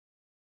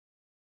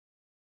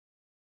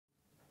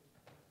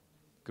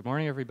Good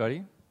morning,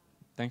 everybody.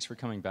 Thanks for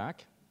coming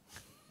back.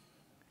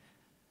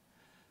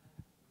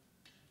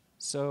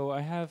 So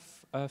I have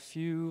a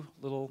few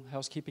little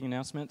housekeeping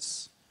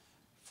announcements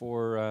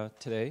for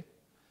today.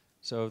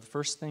 So the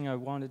first thing I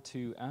wanted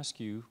to ask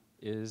you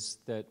is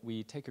that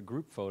we take a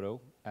group photo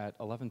at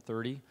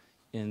 11:30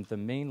 in the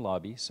main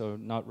lobby, so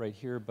not right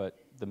here, but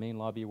the main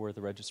lobby where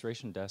the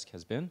registration desk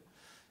has been.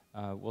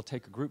 We'll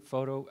take a group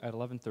photo at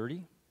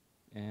 11:30,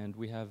 and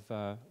we have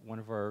one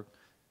of our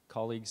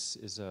colleagues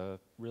is a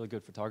really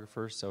good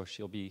photographer, so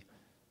she'll be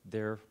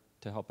there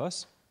to help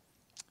us.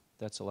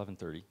 That's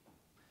 11:30.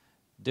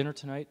 Dinner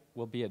tonight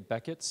will be at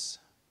Beckett's,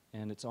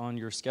 and it's on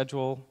your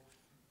schedule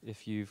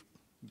if you've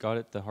got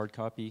it, the hard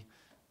copy.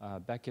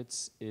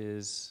 Beckett's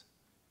is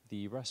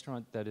the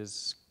restaurant that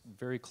is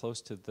very close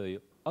to the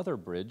other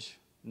bridge,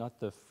 not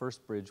the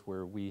first bridge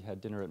where we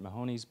had dinner at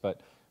Mahoney's,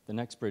 but the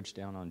next bridge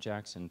down on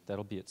Jackson.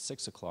 That'll be at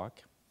 6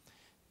 o'clock.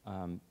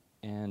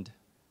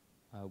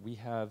 We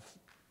have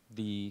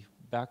the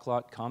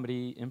Backlot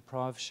Comedy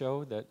Improv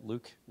show that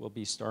Luke will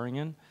be starring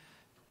in.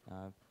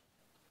 I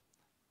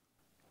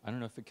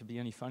don't know if it could be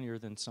any funnier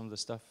than some of the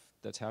stuff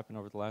that's happened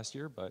over the last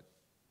year, but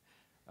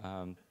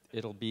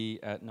it'll be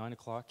at 9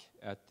 o'clock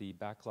at the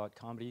Backlot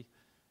Comedy,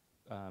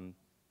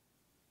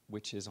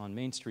 which is on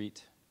Main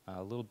Street,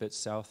 a little bit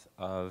south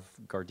of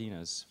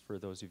Gardina's, for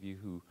those of you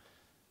who...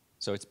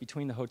 So it's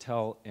between the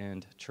hotel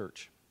and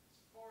church.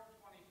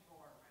 424,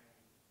 man.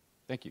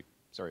 Thank you.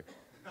 Sorry.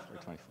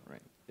 424,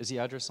 right. Is the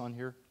address on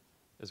here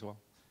as well?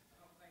 I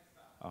don't think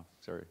so. Oh,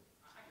 sorry.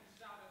 I can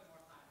shout it more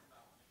times,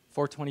 though.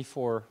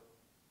 424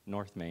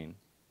 North Main.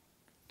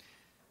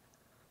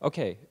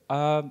 Okay.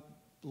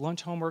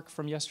 Lunch homework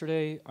from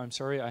yesterday. I'm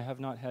sorry, I have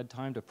not had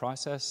time to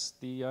process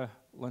the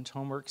lunch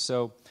homework.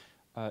 So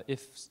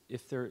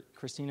if there,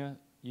 Christina,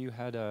 you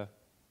had a,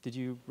 did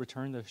you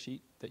return the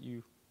sheet that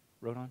you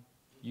wrote on?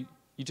 You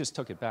just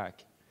took it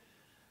back.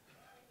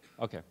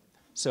 Okay.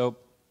 So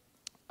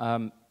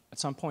at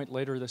some point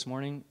later this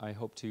morning, I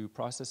hope to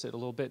process it a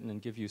little bit and then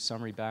give you a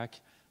summary back,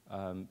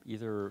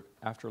 either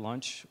after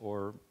lunch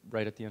or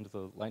right at the end of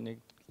the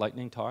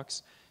lightning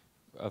talks,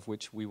 of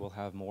which we will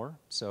have more.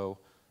 So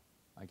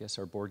I guess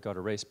our board got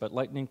erased. But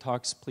lightning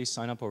talks, please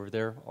sign up over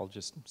there. I'll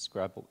just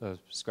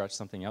scratch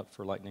something out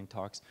for lightning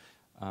talks.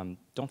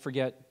 Don't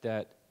forget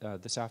that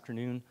this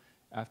afternoon,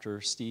 after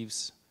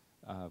Steve's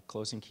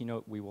closing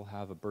keynote, we will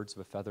have a Birds of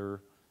a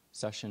Feather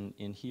session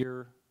in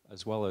here,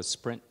 as well as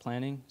sprint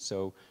planning.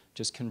 So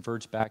just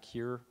converge back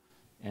here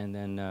and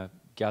then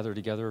gather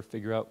together,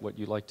 figure out what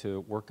you'd like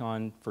to work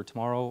on for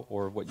tomorrow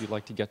or what you'd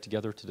like to get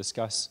together to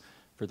discuss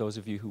for those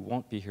of you who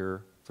won't be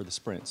here for the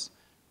sprints.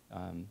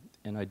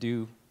 And I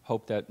do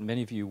hope that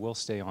many of you will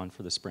stay on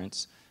for the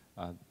sprints.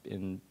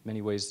 In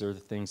many ways, they're the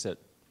things that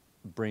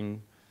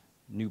bring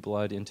new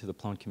blood into the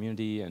Plone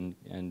community, and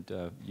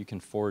you can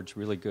forge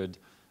really good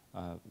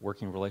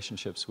working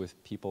relationships with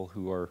people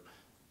who are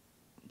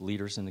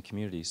leaders in the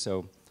community.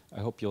 So I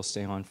hope you'll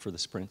stay on for the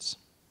sprints.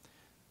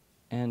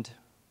 And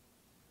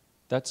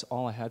that's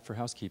all I had for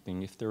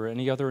housekeeping. If there are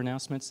any other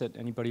announcements that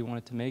anybody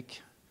wanted to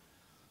make,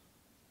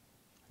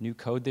 new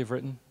code they've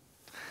written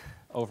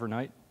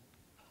overnight,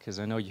 because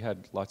I know you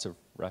had lots of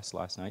rest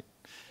last night.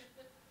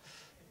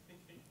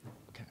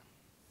 Okay.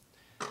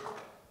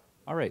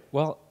 All right.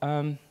 Well,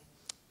 I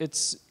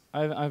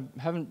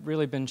haven't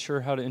really been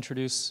sure how to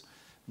introduce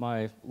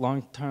my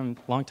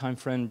longtime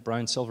friend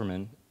Brian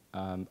Silverman,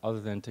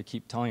 other than to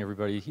keep telling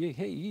everybody, hey,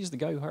 he's the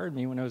guy who hired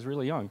me when I was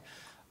really young.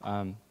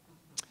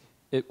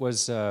 It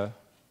was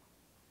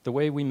the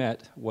way we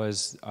met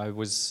was I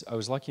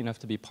was lucky enough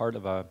to be part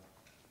of a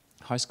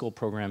high school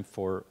program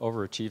for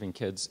overachieving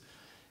kids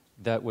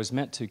that was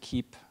meant to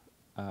keep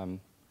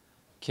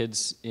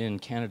kids in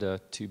Canada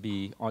to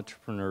be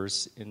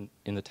entrepreneurs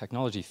in the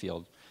technology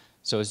field.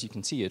 So as you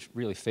can see, it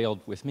really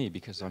failed with me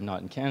because I'm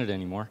not in Canada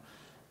anymore.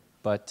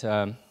 But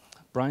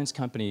Brian's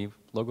company,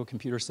 Logo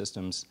Computer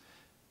Systems,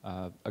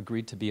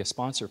 agreed to be a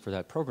sponsor for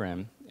that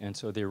program, and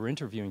so they were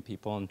interviewing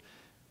people, and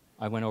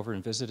I went over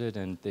and visited,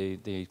 and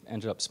they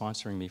ended up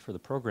sponsoring me for the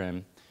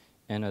program.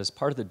 And as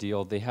part of the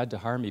deal, they had to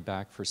hire me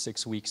back for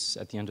 6 weeks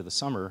at the end of the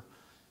summer.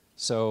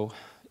 So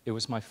it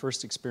was my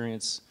first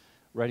experience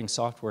writing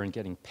software and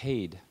getting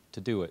paid to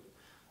do it.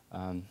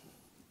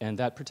 And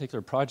that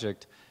particular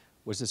project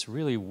was this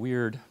really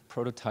weird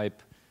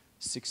prototype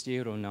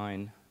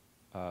 6809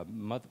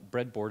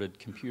 breadboarded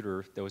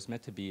computer that was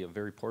meant to be a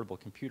very portable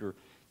computer.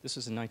 This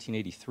was in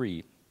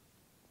 1983.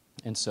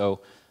 And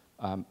so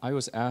I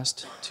was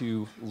asked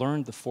to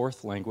learn the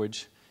Forth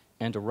language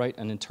and to write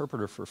an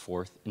interpreter for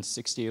Forth in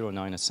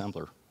 6809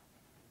 assembler.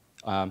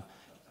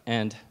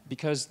 And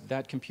because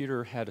that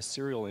computer had a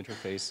serial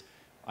interface,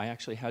 I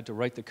actually had to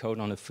write the code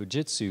on a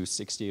Fujitsu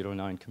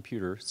 6809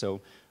 computer.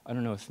 So I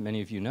don't know if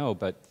many of you know,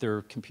 but there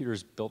are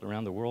computers built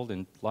around the world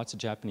and lots of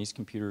Japanese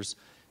computers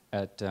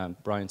at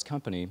Brian's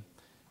company.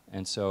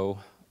 And so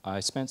I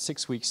spent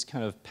 6 weeks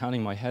kind of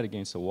pounding my head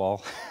against a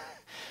wall.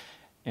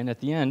 And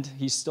at the end,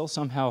 he still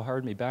somehow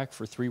hired me back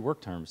for 3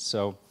 work terms.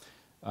 So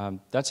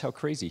that's how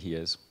crazy he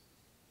is.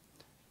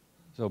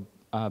 So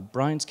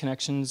Brian's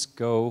connections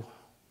go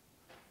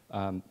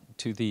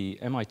to the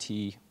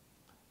MIT,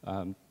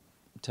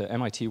 to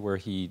MIT where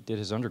he did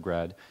his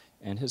undergrad,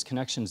 and his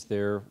connections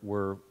there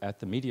were at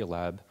the Media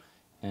Lab,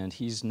 and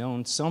he's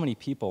known so many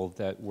people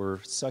that were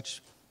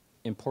such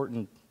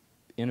important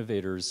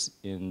innovators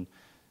in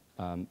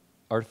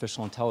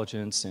artificial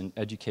intelligence and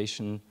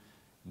education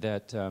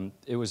that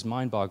it was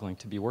mind-boggling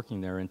to be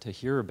working there and to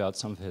hear about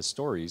some of his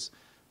stories.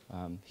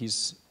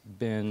 He's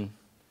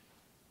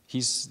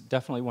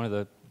definitely one of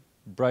the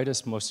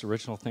brightest, most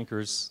original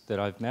thinkers that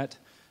I've met.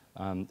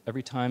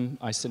 Every time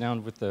I sit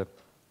down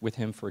with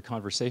him for a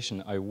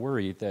conversation, I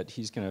worry that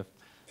he's going to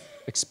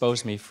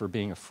expose me for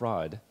being a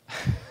fraud.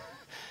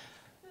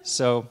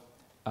 So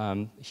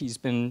he's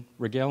been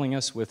regaling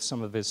us with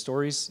some of his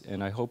stories,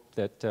 and I hope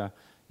that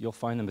you'll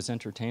find them as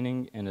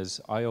entertaining and as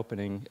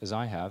eye-opening as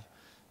I have.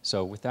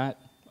 So with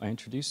that, I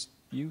introduce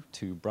you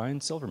to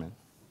Brian Silverman.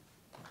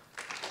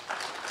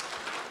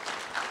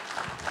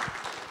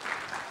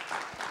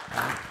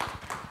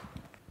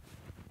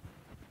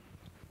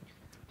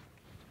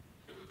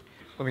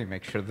 Let me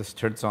make sure this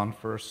turns on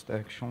first,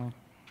 actually.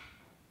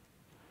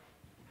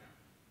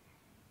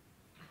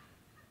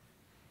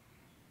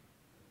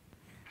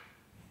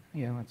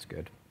 Yeah, that's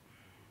good.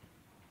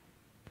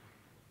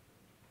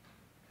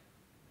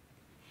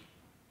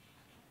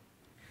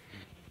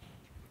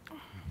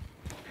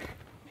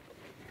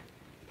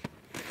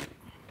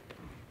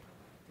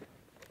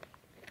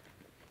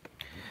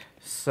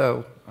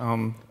 So,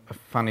 a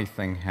funny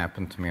thing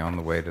happened to me on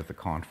the way to the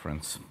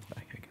conference.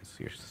 I guess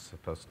you're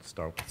supposed to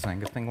start with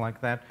saying a thing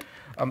like that.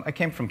 I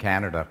came from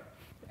Canada,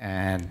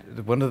 and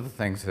one of the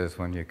things is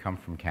when you come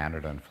from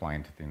Canada and fly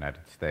into the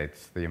United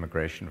States, the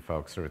immigration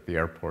folks are at the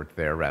airport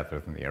there rather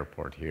than the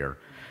airport here.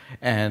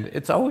 And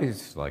it's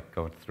always like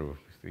going through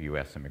the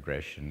US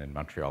immigration in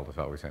Montreal is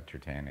always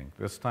entertaining.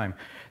 This time,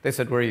 they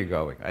said, "Where are you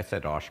going?" I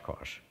said,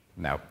 "Oshkosh."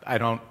 Now, I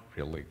don't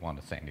really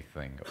want to say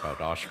anything about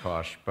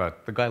Oshkosh,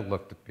 but the guy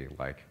looked at me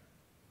like,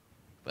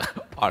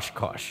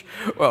 Oshkosh.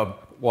 Well,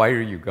 why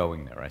are you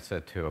going there? I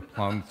said, to a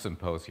Plone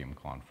Symposium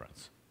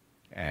conference.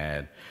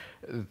 And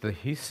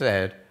he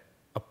said,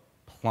 a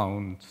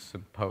Plone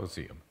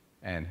Symposium.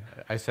 And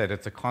I said,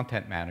 it's a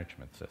content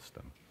management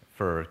system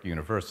for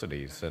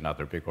universities and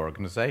other big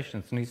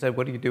organizations. And he said,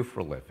 what do you do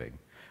for a living?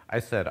 I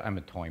said, I'm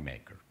a toy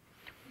maker.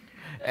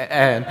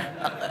 And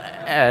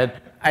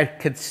I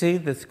could see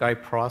this guy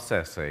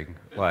processing,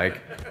 like,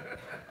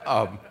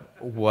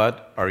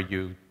 what are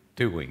you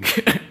doing?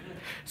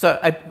 So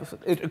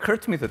it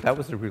occurred to me that that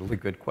was a really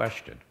good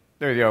question.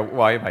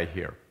 Why am I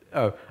here?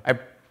 I'm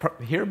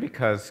here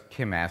because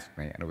Kim asked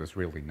me, and it was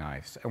really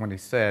nice. And when he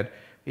said,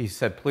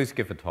 please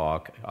give a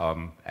talk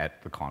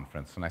at the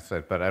conference. And I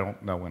said, but I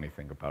don't know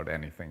anything about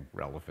anything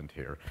relevant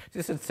here.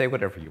 He said, say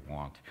whatever you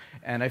want.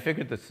 And I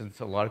figured that since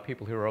a lot of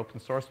people here are open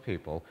source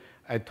people,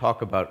 I'd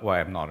talk about why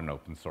I'm not an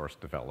open source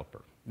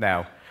developer.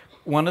 Now,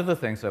 one of the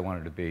things I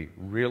wanted to be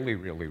really,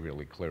 really,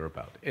 really clear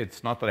about,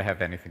 it's not that I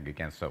have anything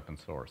against open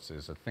source,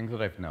 is a thing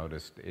that I've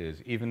noticed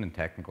is even in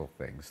technical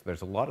things,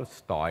 there's a lot of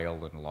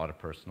style and a lot of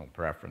personal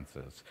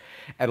preferences.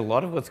 And a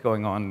lot of what's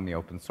going on in the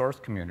open source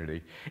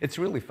community, it's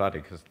really funny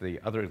because the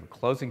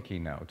closing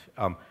keynote,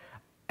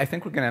 I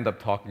think we're going to end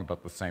up talking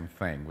about the same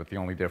thing, with the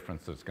only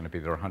difference is going to be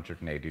they're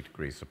 180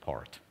 degrees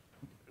apart.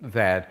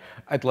 That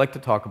I'd like to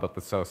talk about the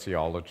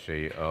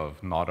sociology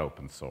of not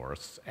open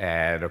source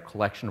and a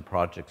collection of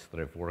projects that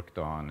I've worked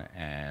on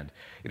and,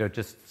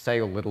 just say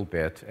a little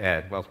bit.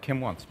 And, well, Kim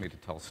wants me to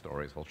tell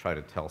stories. I'll try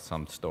to tell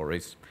some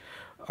stories.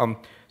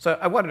 So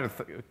I wanted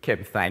to,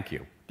 Kim, thank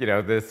you.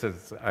 This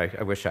is,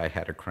 I wish I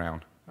had a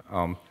crown.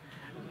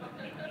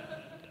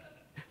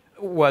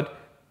 What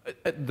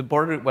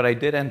I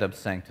did end up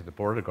saying to the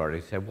border guard,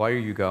 he said, why are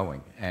you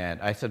going? And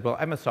I said, well,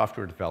 I'm a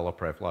software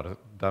developer. I've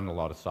done a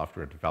lot of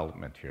software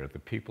development here. The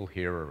people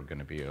here are going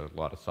to be a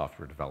lot of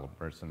software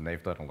developers, and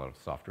they've done a lot of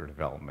software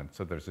development.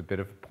 So there's a bit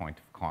of a point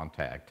of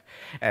contact.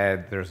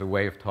 And there's a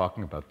way of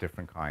talking about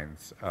different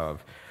kinds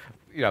of,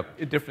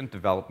 different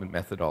development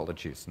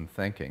methodologies and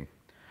thinking.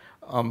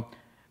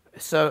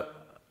 So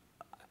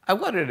I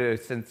wanted to,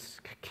 since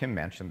Kim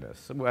mentioned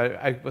this,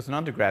 I was an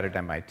undergrad at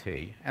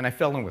MIT, and I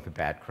fell in with a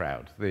bad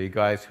crowd. The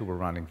guys who were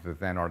running the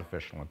then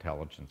Artificial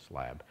Intelligence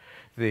Lab.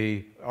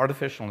 The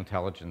Artificial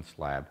Intelligence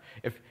Lab,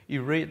 if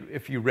you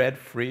read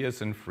Free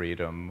as in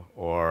Freedom,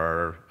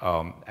 or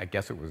I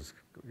guess it was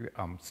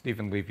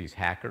Stephen Levy's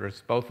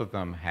Hackers, both of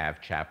them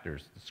have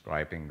chapters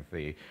describing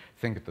the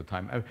thing at the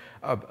time.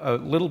 A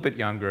little bit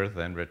younger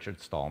than Richard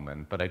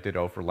Stallman, but I did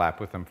overlap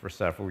with him for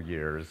several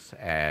years.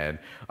 And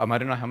I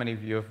don't know how many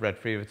of you have read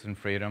Free as in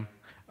Freedom.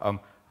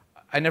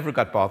 I never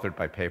got bothered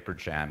by paper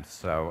jams,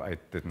 so I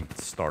didn't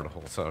start a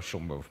whole social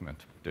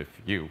movement. If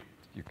you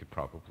could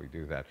probably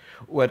do that.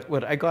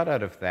 What I got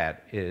out of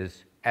that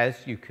is,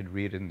 as you could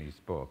read in these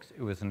books,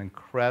 it was an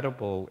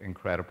incredible,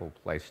 incredible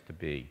place to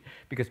be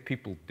because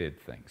people did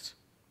things.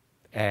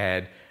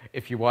 And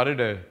if you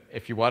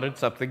wanted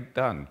something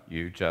done,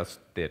 you just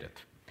did it.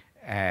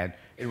 And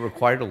it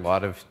required a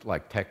lot of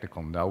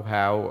technical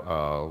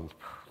know-how,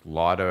 a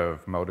lot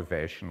of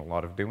motivation, a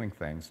lot of doing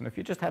things. And if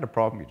you just had a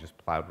problem, you just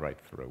plowed right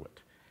through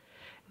it.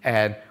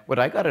 And what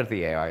I got out of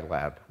the AI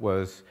lab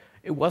was,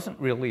 it wasn't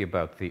really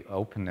about the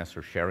openness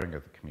or sharing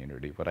of the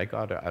community. What I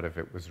got out of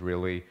it was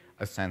really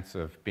a sense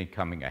of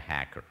becoming a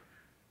hacker.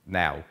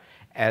 Now,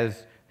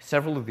 as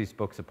several of these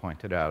books have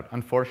pointed out,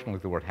 unfortunately,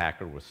 the word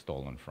hacker was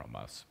stolen from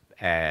us.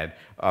 And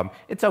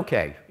it's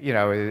okay. You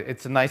know,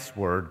 it's a nice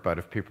word, but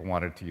if people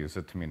wanted to use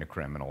it to mean a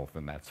criminal,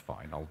 then that's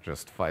fine. I'll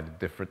just find a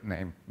different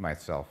name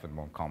myself and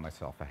won't call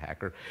myself a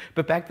hacker.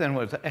 But back then,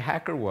 what a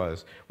hacker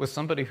was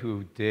somebody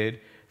who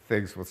did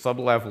things with some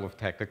level of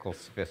technical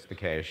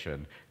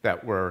sophistication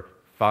that were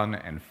fun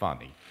and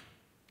funny.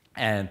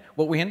 And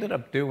what we ended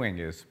up doing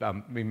is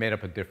we made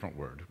up a different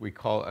word. We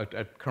call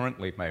it,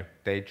 currently my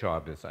day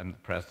job is I'm the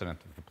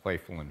president of the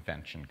Playful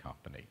Invention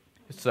Company.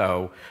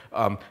 So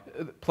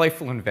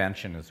playful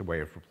invention is a way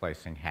of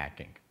replacing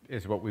hacking.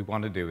 Is what we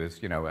want to do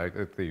is, you know,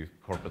 the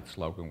corporate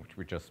slogan, which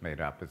we just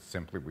made up, is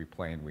simply we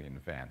play and we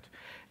invent.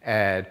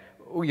 And,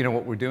 you know,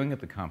 what we're doing at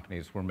the company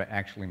is we're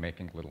actually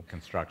making little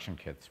construction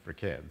kits for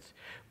kids.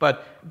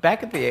 But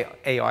back at the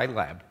AI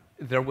lab,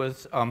 there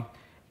was,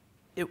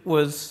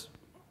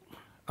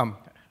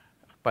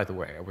 by the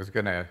way, I was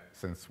going to,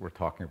 since we're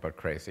talking about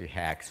crazy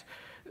hacks,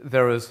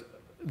 there was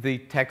the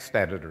text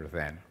editor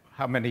then.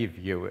 How many of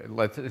you,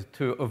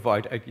 to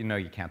avoid, you know,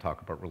 you can't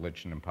talk about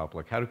religion in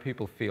public. How do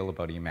people feel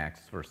about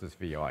Emacs versus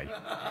VI?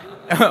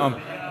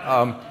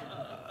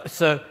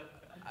 So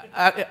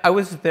I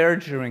was there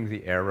during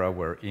the era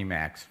where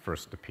Emacs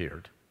first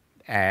appeared.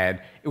 And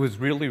it was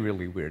really,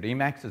 really weird.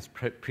 Emacs's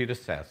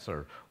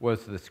predecessor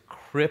was this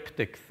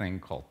cryptic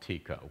thing called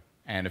Tico.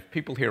 And if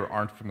people here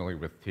aren't familiar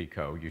with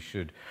Tico, you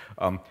should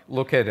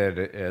look at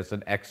it as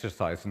an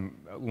exercise in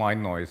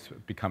line noise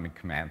becoming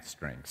command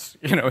strings.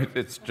 You know,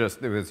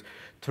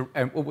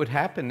 and what would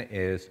happen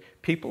is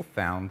people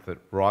found that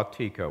raw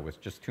Tico was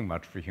just too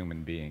much for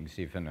human beings,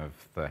 even of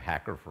the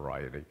hacker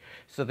variety.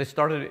 So they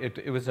started,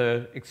 it was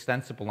an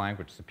extensible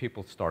language, so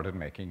people started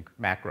making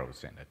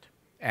macros in it.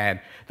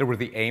 And there were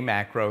the A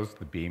macros,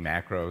 the B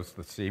macros,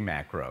 the C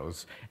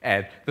macros.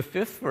 And the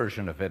fifth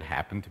version of it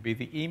happened to be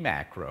the E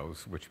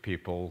macros, which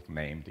people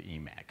named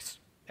Emacs.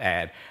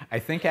 And I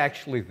think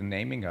actually the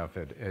naming of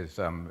it is,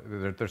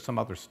 there's some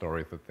other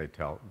story that they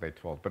told,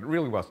 but it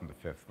really wasn't the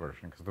fifth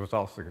version, because there was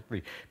also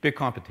the big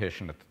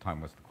competition at the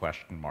time was the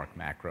question mark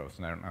macros,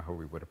 and I don't know how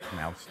we would have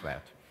pronounced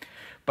that.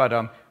 But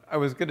I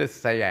was going to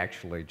say,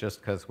 actually,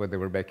 just because when they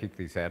were making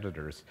these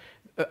editors,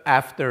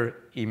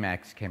 after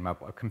Emacs came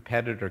up, a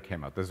competitor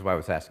came up. This is why I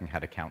was asking how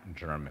to count in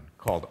German,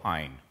 called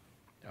Ein,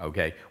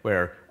 okay,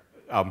 where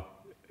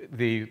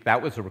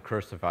that was a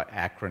recursive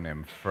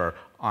acronym for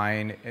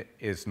Ein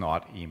is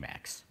not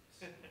Emacs.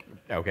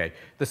 Okay,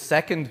 the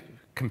second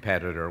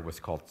competitor was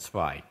called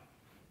Zwei.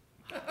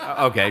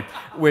 Okay,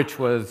 which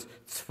was,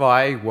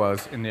 Zwei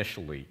was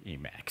initially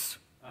Emacs.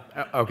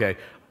 Okay.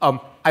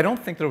 I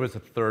don't think there was a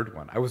third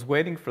one. I was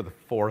waiting for the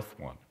fourth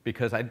one,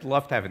 because I'd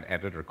love to have an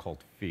editor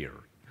called Fear.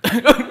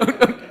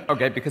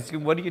 Okay, because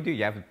what do?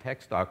 You have a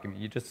text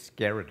document, you just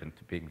scare it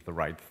into being the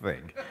right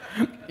thing.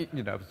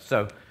 You know,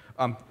 so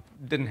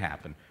didn't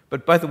happen.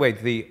 But by the way,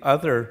 these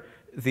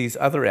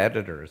other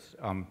editors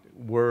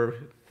were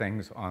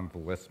things on the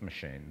Lisp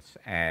machines.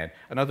 And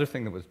another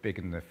thing that was big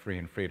in the Free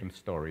and Freedom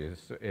story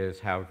is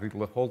how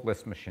the whole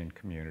Lisp machine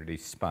community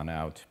spun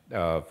out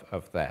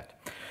of that.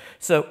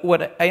 So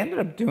what I ended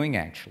up doing,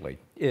 actually,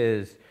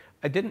 is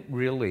I didn't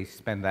really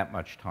spend that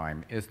much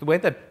time, is the way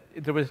that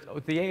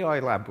the AI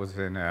lab was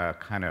in a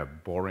kind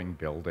of boring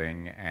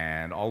building,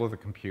 and all of the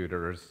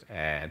computers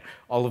and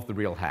all of the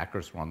real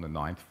hackers were on the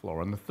 9th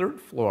floor. And the 3rd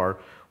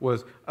floor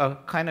was a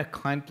kind of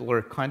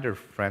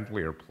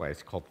friendlier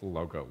place called the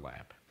Logo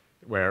Lab,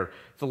 where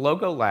the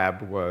Logo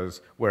Lab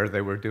was where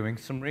they were doing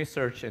some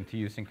research into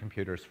using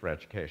computers for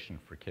education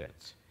for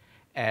kids.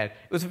 And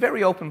it was a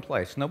very open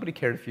place. Nobody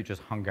cared if you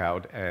just hung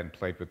out and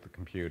played with the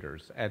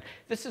computers. And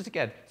this is,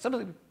 again, some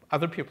of the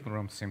other people in the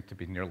room seem to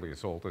be nearly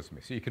as old as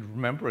me. So you could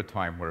remember a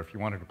time where if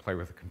you wanted to play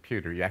with a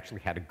computer, you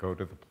actually had to go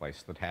to the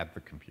place that had the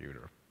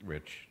computer,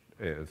 which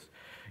is,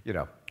 you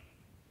know.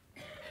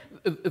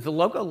 The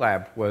Logo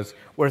Lab was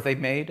where they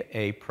made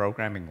a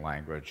programming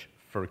language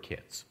for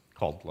kids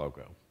called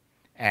Logo.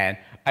 And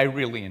I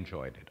really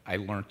enjoyed it. I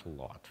learned a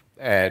lot.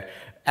 And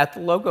at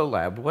the Logo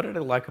Lab, what did I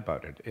like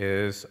about it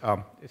is,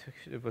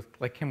 it was,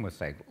 like Kim was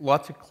saying,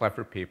 lots of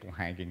clever people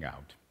hanging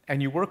out.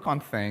 And you work on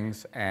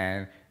things,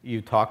 and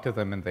you talk to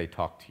them, and they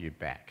talk to you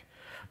back.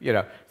 You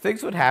know,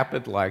 things would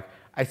happen like,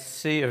 I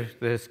see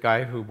this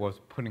guy who was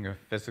putting a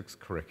physics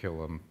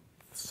curriculum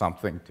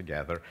something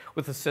together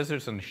with the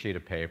scissors and a sheet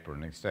of paper,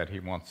 and he said he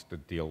wants to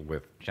deal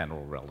with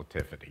general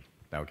relativity,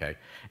 okay?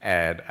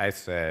 And I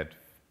said,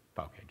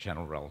 okay,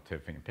 general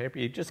relativity in paper.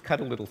 You just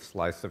cut a little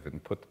slice of it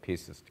and put the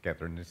pieces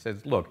together, and it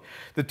says, look,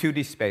 the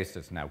 2D space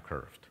is now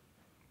curved.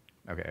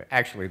 Okay,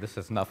 actually, this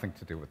has nothing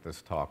to do with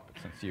this talk,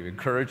 but since you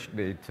encouraged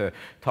me to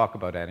talk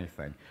about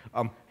anything,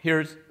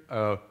 here's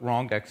a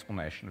wrong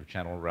explanation of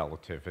general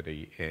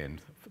relativity in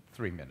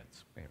 3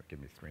 minutes. Give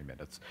me 3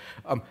 minutes.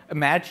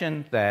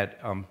 Imagine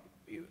that,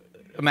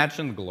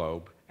 imagine the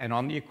globe, and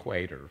on the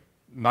equator,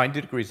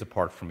 90 degrees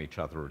apart from each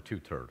other are 2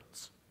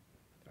 turtles.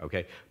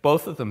 okay?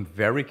 Both of them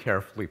very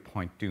carefully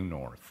point due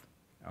north,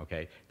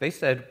 okay? They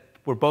said,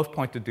 we're both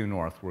pointed due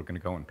north, we're going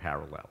to go in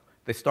parallel.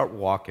 They start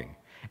walking.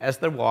 As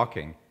they're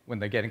walking, when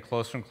they're getting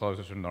closer and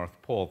closer to the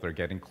North Pole, they're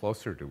getting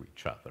closer to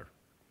each other.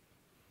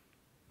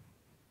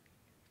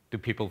 Do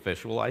people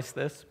visualize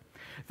this?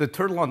 The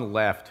turtle on the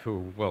left,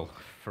 who, well,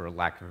 for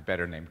lack of a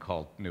better name,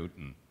 called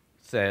Newton,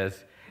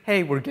 says,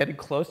 hey, we're getting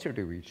closer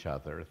to each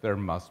other. There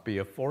must be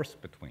a force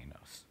between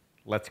us.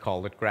 Let's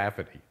call it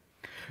gravity.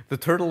 The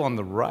turtle on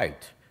the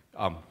right,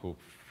 who,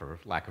 for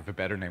lack of a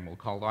better name, we'll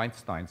call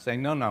Einstein,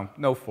 saying,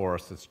 no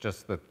force, it's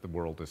just that the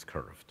world is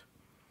curved.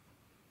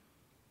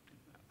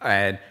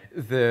 And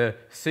the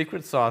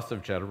secret sauce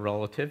of general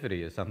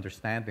relativity is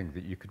understanding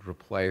that you could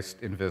replace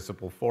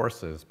invisible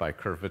forces by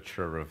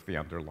curvature of the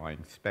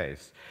underlying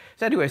space.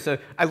 So anyway, so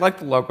I like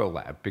the Logo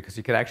Lab because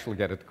you could actually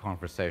get into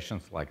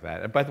conversations like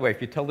that. And by the way, if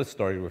you tell this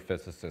story to a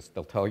physicist,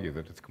 they'll tell you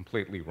that it's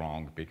completely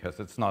wrong because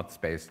it's not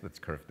space that's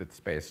curved, it's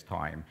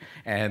space-time.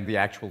 And the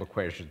actual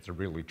equations are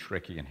really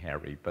tricky and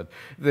hairy. But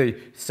the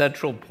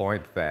central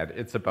point that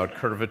it's about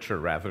curvature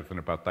rather than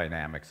about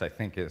dynamics, I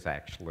think is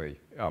actually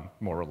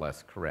more or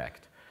less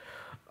correct.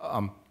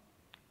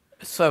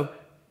 So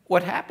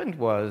what happened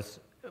was,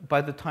 by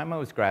the time I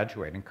was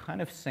graduating,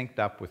 kind of synced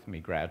up with me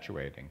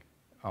graduating.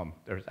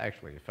 There's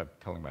actually, if I'm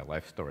telling my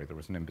life story, there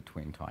was an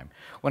in-between time.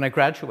 When I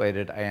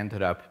graduated, I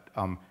ended up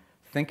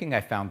thinking I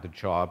found a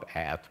job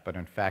at, but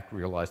in fact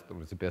realized there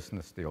was a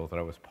business deal that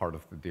I was part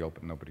of the deal,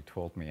 but nobody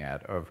told me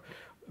at, of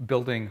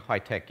building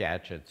high-tech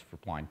gadgets for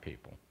blind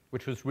people,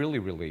 which was really,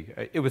 really,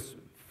 it was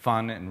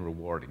fun and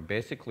rewarding.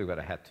 Basically, what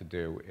I had to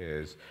do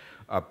is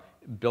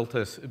build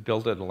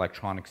an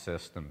electronic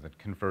system that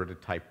converted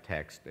typed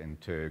text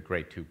into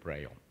grade 2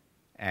 Braille.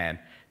 And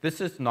this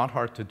is not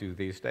hard to do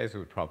these days. It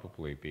would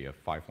probably be a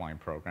 5-line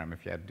program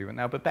if you had to do it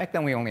now. But back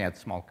then, we only had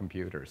small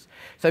computers.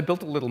 So I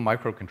built a little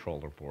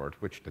microcontroller board,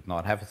 which did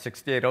not have a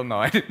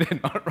 6809. It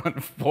did not run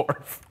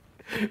forth.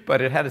 But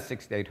it had a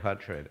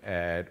 6800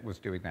 and was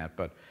doing that.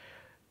 But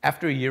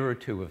after a year or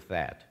two of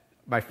that,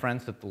 my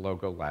friends at the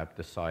Logo Lab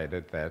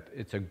decided that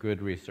it's a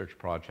good research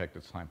project.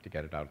 It's time to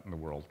get it out in the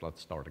world. Let's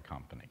start a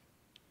company.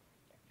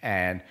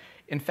 And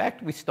in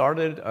fact, we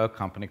started a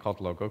company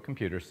called Logo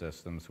Computer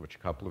Systems, which a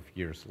couple of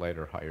years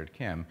later hired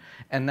Kim.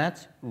 And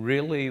that's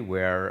really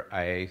where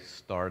I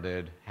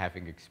started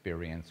having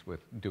experience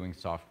with doing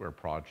software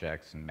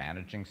projects and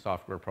managing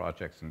software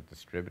projects and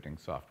distributing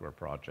software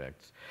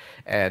projects.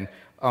 And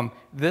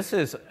this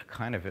is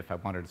kind of, if I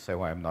wanted to say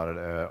why I'm not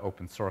an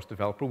open source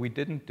developer, we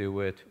didn't do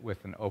it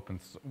with an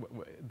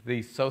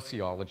the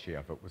sociology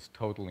of it was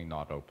totally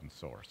not open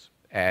source.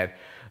 And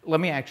let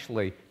me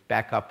actually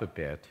back up a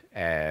bit,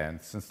 and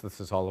since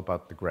this is all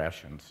about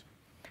digressions.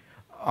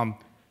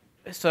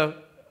 So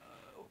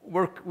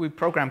we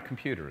program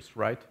computers,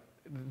 right?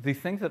 The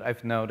thing that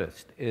I've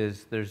noticed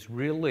is there's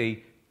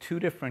really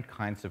two different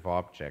kinds of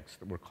objects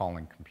that we're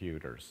calling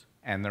computers,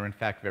 and they're in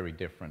fact very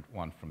different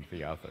one from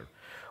the other.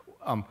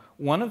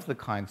 One of the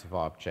kinds of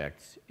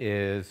objects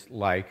is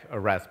like a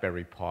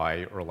Raspberry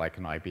Pi or like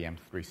an IBM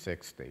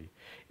 360.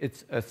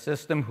 It's a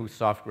system whose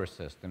software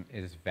system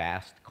is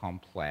vast,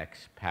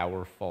 complex,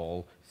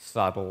 powerful,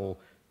 subtle,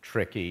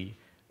 tricky,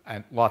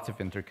 and lots of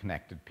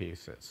interconnected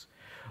pieces.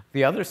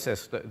 The other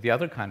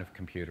kind of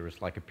computer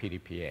is like a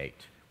PDP-8,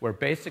 where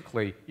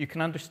basically you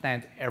can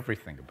understand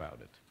everything about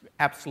it,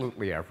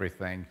 absolutely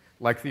everything,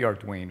 like the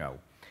Arduino.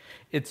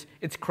 It's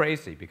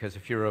crazy because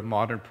if you're a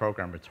modern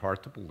programmer, it's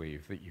hard to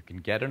believe that you can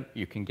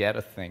get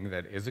a thing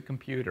that is a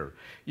computer.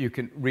 You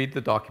can read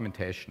the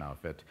documentation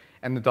of it,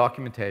 and the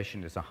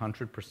documentation is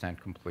 100%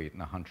 complete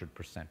and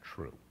 100%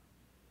 true.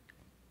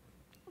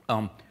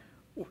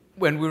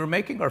 When we were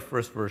making our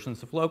first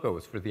versions of Logo, it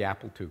was for the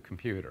Apple II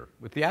computer.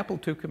 With the Apple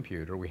II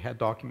computer, we had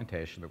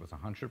documentation that was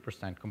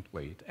 100%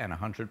 complete and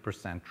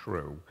 100%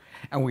 true,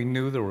 and we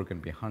knew there were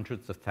going to be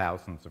hundreds of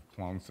thousands of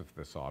clones of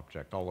this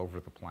object all over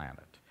the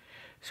planet.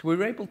 So we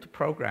were able to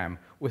program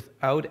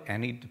without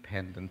any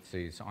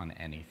dependencies on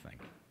anything.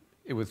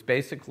 It was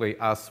basically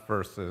us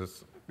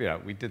versus,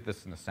 we did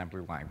this in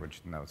assembly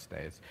language in those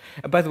days.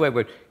 And by the way,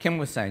 what Kim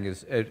was saying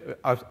is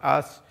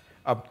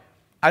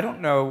I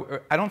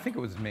don't think it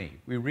was me.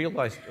 We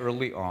realized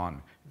early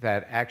on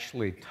that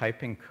actually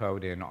typing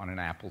code in on an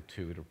Apple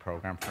II to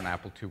program for an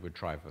Apple II would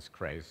drive us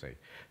crazy.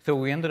 So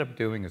what we ended up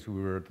doing is we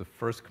were the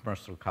first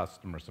commercial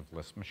customers of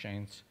Lisp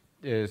machines.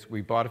 We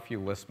bought a few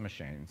Lisp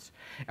machines,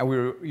 and we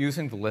were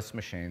using the Lisp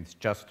machines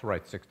just to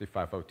write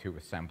 6502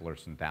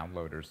 assemblers and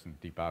downloaders and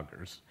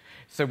debuggers.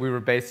 So we were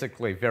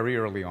basically very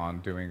early on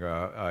doing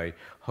a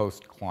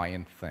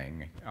host-client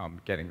thing,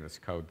 getting this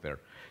code there.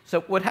 So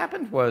what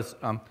happened was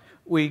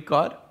we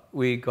got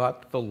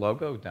the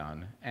logo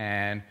done,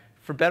 and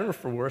for better or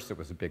for worse, it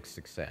was a big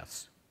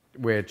success,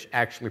 which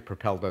actually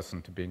propelled us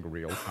into being a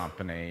real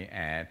company.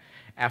 And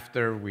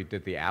after we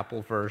did the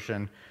Apple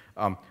version,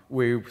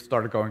 we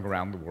started going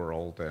around the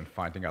world and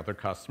finding other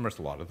customers,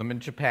 a lot of them in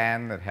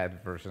Japan that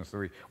had versions.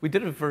 So we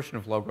did a version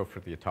of Logo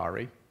for the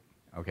Atari,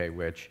 okay,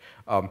 which,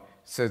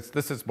 since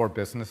this is more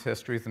business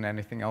history than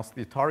anything else,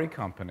 the Atari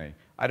company,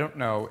 I don't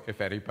know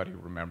if anybody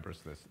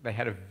remembers this, they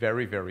had a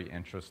very, very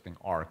interesting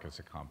arc as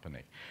a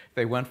company.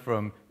 They went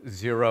from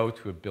 0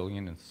 to $1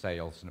 billion in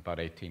sales in about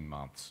 18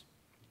 months.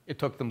 It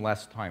took them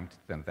less time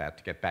than that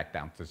to get back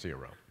down to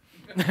 0.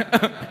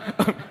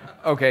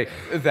 Okay,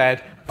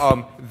 that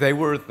they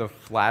were the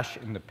flash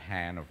in the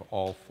pan of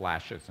all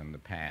flashes in the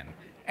pan.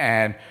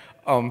 And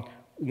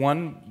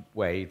one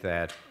way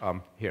that,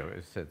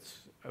 here, it's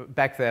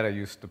back then I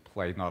used to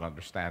play not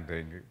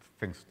understanding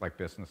things like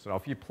business at all.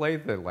 If you play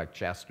the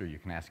jester, you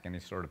can ask any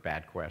sort of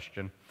bad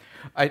question.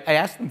 I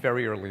asked them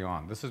very early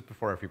on, this is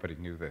before everybody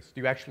knew this,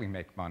 do you actually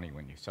make money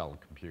when you sell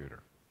a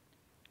computer?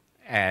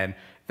 And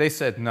they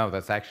said, no,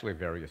 that's actually a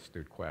very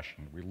astute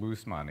question. We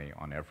lose money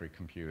on every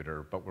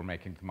computer, but we're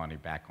making the money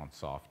back on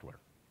software.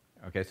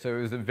 Okay, so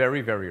it was a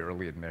very, very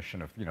early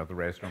admission of the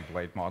razor and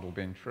blade model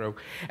being true.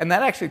 And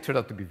that actually turned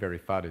out to be very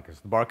funny,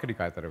 because the marketing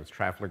guy that I was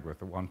traveling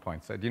with at one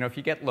point said, if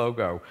you get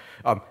logo,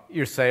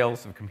 your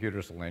sales of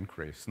computers will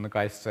increase. And the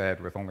guy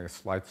said, with only a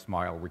slight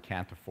smile, we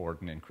can't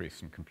afford an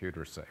increase in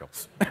computer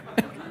sales.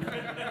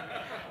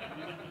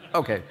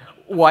 Okay,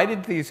 why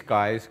did these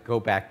guys go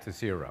back to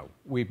 0?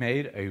 We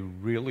made a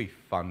really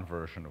fun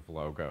version of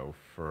logo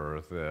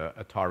for the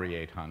Atari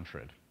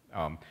 800.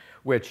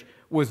 Which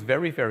was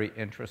very, very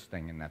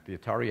interesting in that the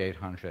Atari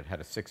 800 had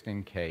a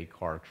 16K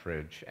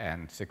cartridge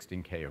and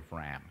 16K of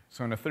RAM.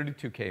 So in a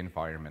 32K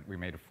environment, we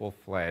made a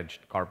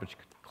full-fledged,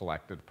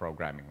 garbage-collected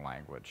programming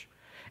language.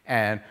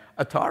 And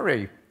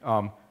Atari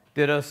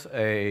did us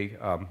a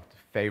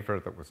favor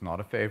that was not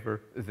a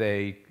favor.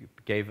 They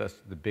gave us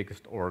the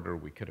biggest order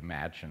we could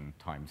imagine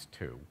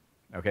 ×2.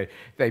 Okay?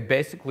 They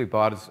basically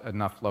bought us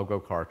enough logo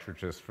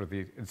cartridges for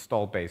the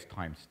install base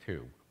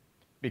 ×2.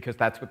 Because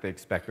that's what they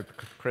expected the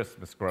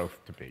Christmas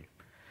growth to be.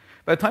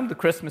 By the time the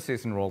Christmas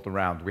season rolled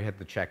around, we had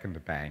the check in the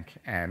bank,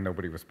 and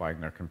nobody was buying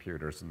their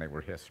computers, and they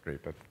were history.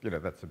 But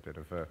that's a bit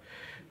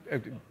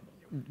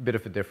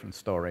of a different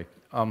story.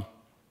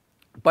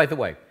 By the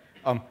way,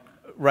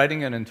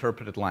 writing an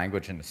interpreted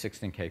language in a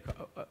 16K,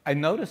 I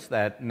noticed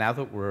that now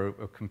that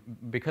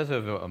because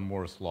of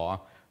Moore's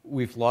law,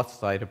 we've lost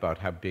sight about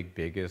how big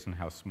is and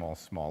how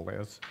small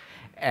is,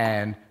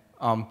 and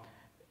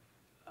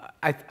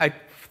I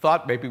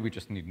thought maybe we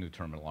just need new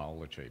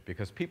terminology,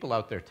 because people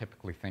out there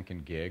typically think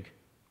in gig.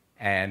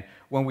 And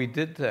when we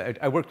did,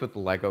 I worked with the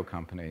Lego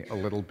company a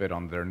little bit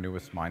on their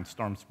newest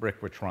Mindstorms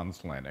brick, which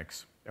runs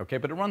Linux. Okay,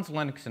 but it runs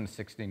Linux in a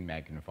 16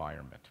 meg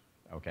environment.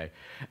 Okay,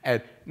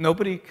 and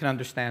nobody can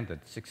understand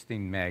that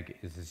 16 meg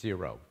is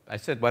 0. I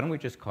said, why don't we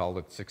just call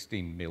it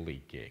 16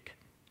 milligig?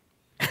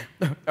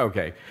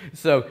 Okay,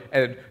 so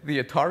in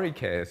the Atari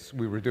case,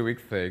 we were doing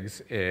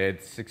things in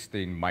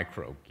 16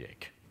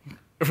 microgig.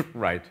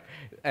 Right,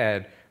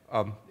 and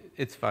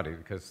it's funny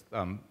because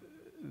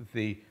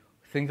the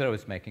thing that I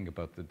was making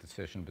about the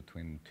decision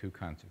between two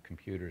kinds of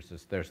computers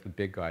is there's the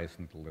big guys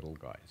and the little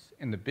guys.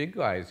 In the big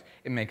guys,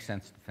 it makes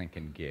sense to think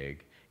in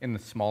gig. In the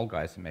small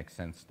guys, it makes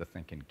sense to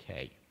think in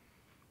K.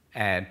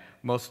 And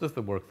most of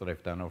the work that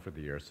I've done over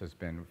the years has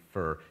been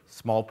for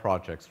small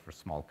projects for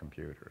small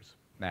computers.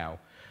 Now,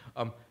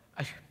 I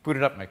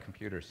booted up my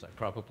computer, so I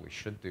probably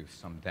should do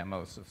some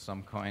demos of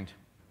some kind.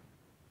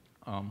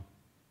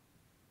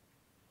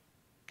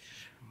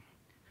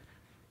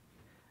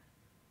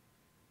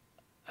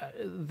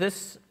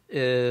 This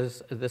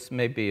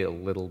may be a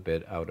little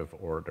bit out of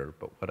order,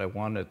 but what I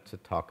wanted to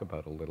talk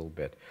about a little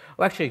bit.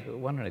 Well, actually,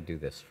 why don't I do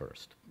this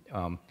first?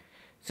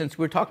 Since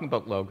we're talking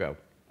about logo,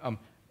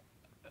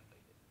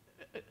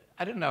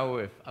 I don't know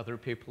if other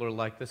people are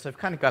like this. I've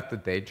kind of got the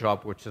day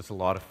job, which is a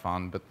lot of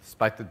fun, but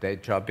despite the day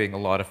job being a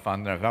lot of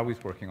fun, I'm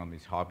always working on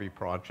these hobby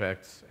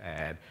projects,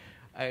 and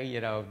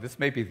this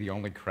may be the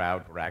only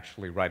crowd where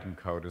actually writing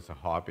code as a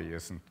hobby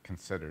isn't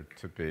considered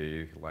to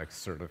be like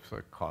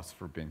a cost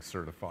for being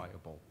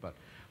certifiable. But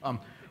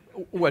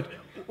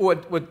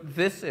what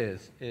this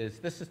is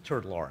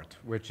turtle art,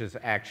 which is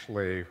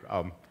actually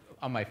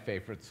on my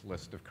favorites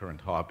list of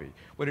current hobby.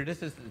 What it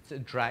is it's a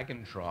drag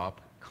and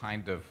drop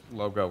kind of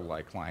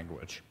logo-like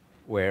language,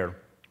 where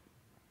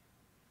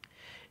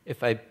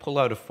if I pull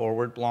out a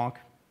forward block,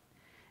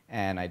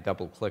 and I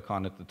double-click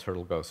on it, the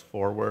turtle goes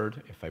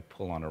forward. If I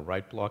pull on a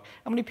right block,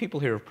 how many people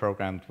here have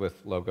programmed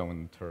with logo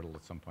and the turtle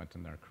at some point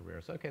in their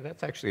careers? Okay,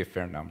 that's actually a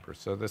fair number.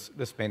 So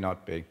this may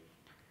not be.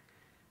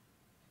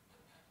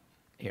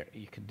 Here,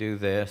 you can do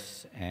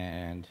this,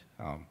 and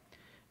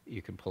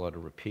you can pull out a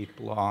repeat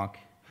block,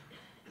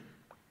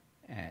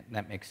 and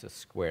that makes a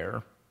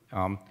square.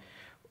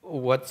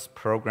 What's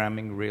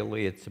programming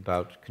really? It's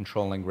about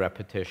controlling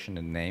repetition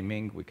and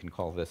naming. We can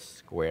call this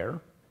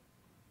square.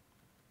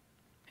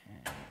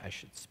 I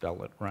should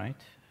spell it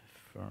right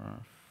for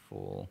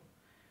full,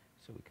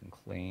 so we can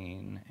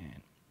clean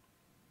and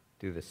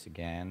do this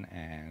again,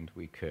 and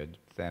we could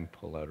then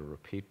pull out a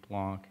repeat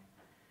block.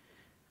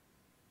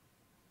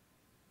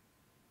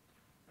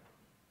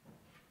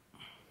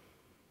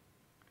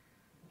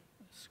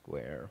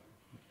 Square,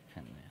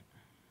 and then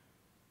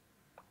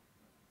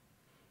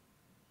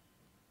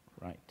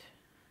right.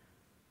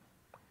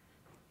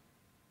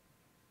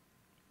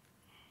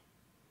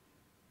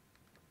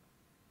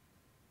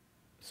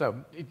 So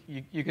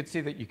you could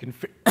see that you can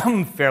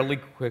fairly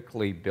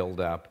quickly build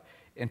up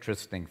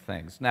interesting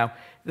things. Now,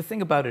 the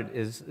thing about it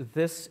is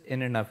this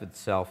in and of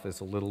itself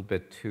is a little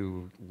bit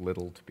too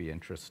little to be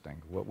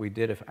interesting. What we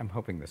did, I'm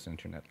hoping this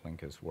internet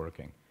link is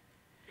working.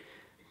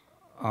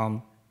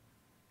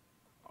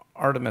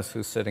 Artemis,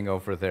 who's sitting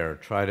over there,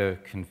 tried to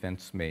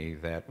convince me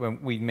that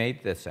when we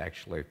made this,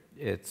 actually,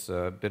 it's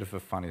a bit of a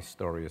funny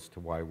story as to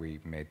why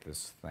we made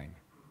this thing.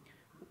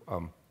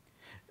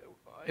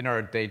 In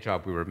our day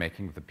job, we were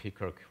making the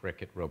Pico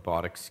Cricket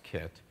robotics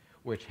kit,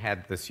 which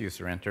had this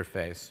user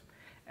interface.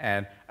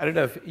 And I don't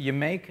know, if you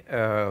make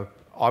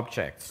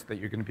objects that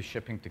you're going to be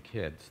shipping to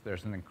kids,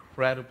 there's an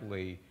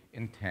incredibly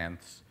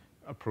intense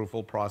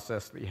approval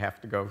process that you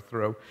have to go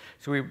through.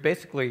 So we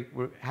basically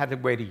had to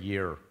wait a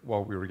year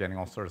while we were getting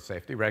all sorts of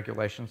safety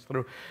regulations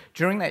through.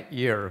 During that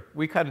year,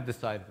 we kind of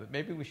decided that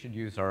maybe we should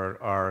use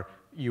our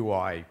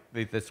UI,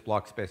 this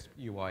block-based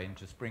UI, and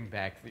just bring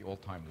back the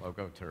old-time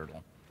logo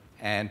turtle.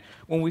 And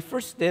when we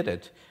first did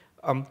it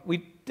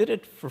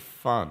for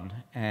fun,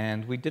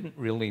 and we didn't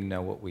really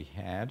know what we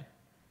had.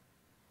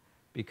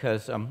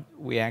 Because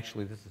we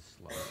actually, this is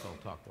slow, so I'll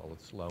talk while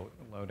it's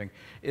loading,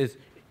 is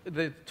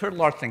the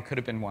turtle art thing could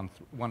have been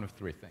one of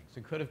three things.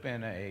 It could have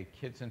been a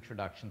kid's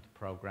introduction to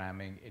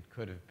programming, it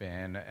could have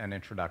been an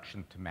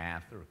introduction to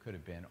math, or it could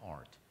have been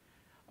art.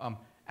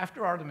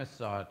 After Artemis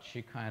saw it,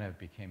 she kind of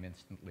became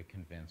instantly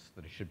convinced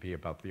that it should be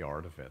about the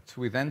art of it.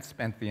 So we then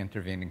spent the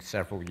intervening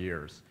several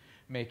years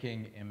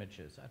making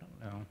images. I don't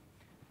know,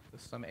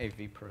 does some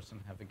AV person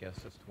have a guess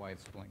as to why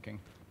it's blinking?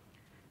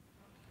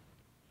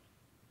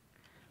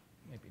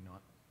 Maybe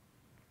not.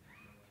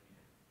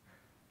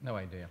 No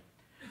idea.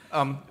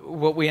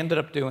 What we ended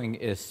up doing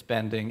is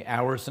spending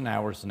hours and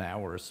hours and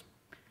hours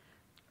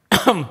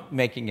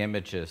making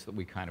images that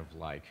we kind of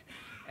like.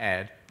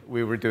 And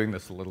we were doing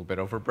this a little bit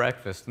over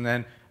breakfast, and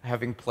then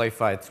having play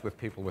fights with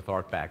people with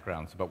art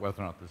backgrounds about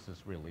whether or not this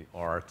is really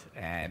art,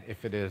 and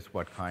if it is,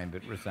 what kind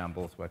it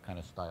resembles, what kind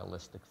of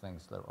stylistic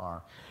things there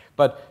are.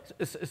 But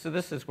so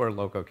this is where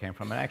logo came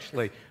from. And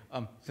actually,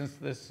 since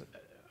this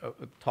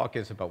talk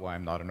is about why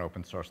I'm not an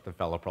open source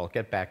developer, I'll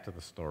get back to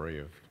the story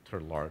of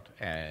turtle art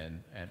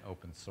and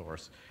open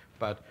source.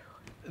 But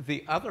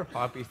the other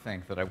hobby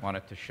thing that I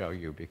wanted to show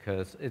you,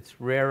 because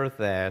it's rare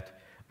that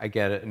I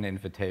get an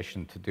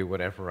invitation to do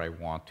whatever I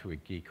want to a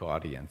geek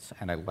audience,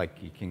 and I like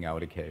geeking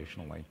out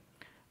occasionally.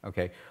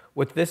 Okay,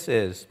 what this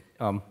is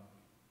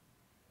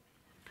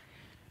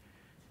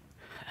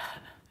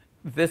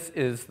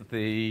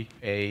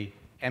a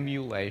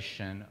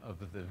emulation of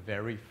the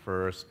very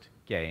first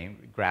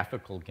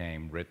graphical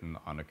game written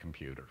on a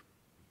computer.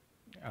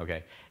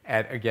 Okay,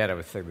 and again, I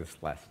was saying this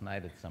last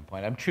night at some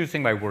point. I'm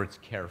choosing my words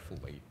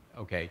carefully,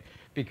 okay,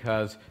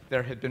 because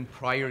there had been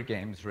prior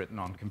games written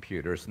on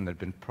computers, and there had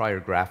been prior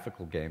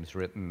graphical games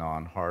written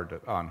on hard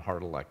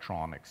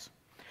electronics.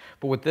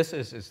 But what this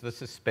is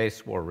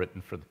Space War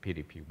written for the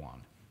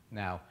PDP-1.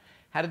 Now,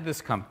 how did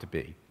this come to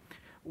be?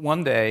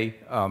 One day,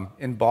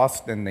 in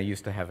Boston, they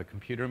used to have a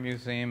computer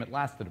museum. It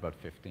lasted about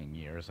 15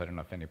 years. I don't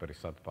know if anybody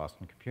saw the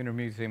Boston Computer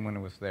Museum when it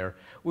was there.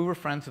 We were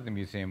friends of the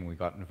museum, and we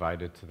got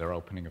invited to their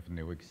opening of a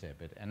new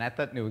exhibit. And at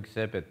that new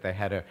exhibit, they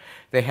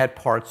had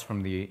parts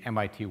from the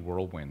MIT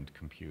Whirlwind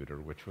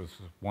computer, which was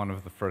one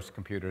of the first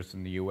computers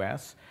in the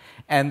US.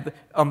 And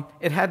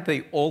it had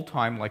the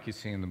old-time, like you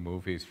see in the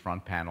movies,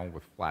 front panel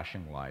with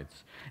flashing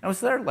lights. And I was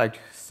there, like,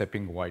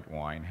 sipping white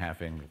wine,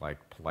 having, like,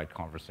 polite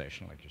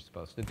conversation like you're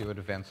supposed to do at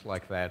events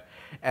like that.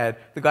 And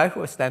the guy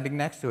who was standing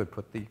next to it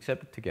put the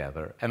exhibit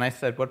together, and I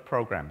said, what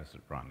program is it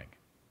running,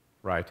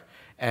 right?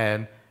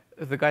 And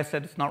the guy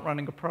said, it's not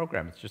running a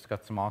program, it's just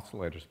got some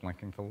oscillators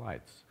blinking the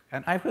lights.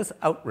 And I was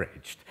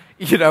outraged.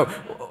 You know,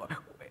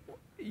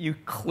 you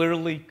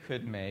clearly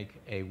could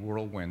make a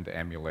Whirlwind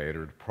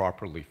emulator to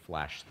properly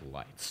flash the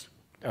lights.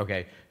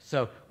 Okay,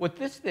 so what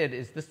this did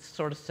is this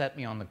sort of set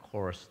me on the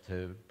course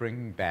to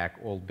bring back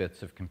old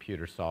bits of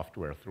computer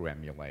software through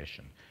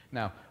emulation.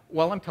 Now,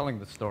 while I'm telling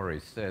the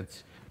stories,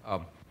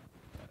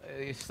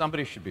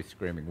 somebody should be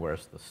screaming,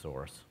 where's the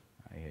source?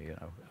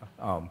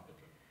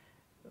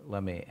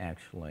 Let me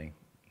actually,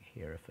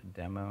 here, if it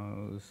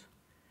demos,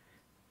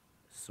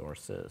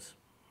 sources.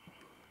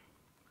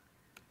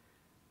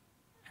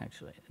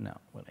 Actually, no,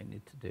 what I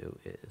need to do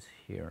is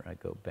here I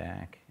go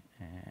back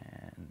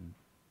and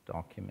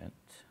document,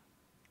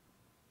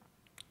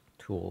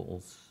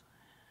 tools,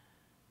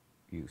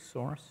 view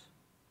source,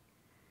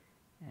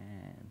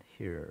 and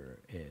here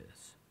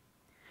is,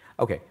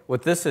 okay,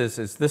 what this is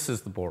this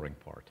is the boring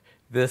part.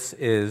 This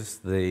is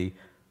the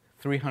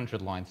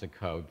 300 lines of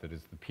code that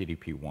is the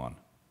PDP-1.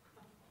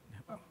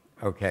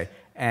 Okay,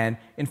 and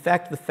in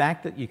fact, the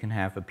fact that you can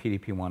have a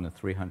PDP-1 and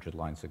 300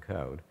 lines of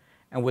code,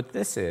 and what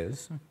this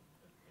is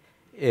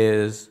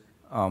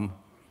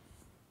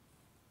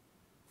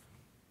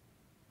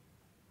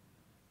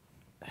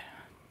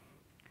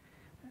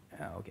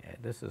okay,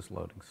 this is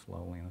loading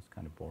slowly, and it's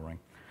kind of boring.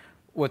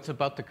 What's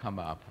about to come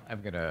up,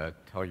 I'm going to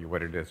tell you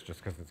what it is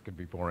just because it's going to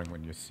be boring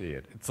when you see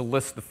it. It's a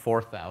list of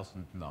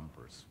 4,000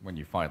 numbers when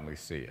you finally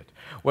see it.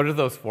 What are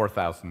those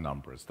 4,000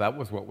 numbers? That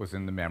was what was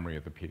in the memory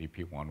of the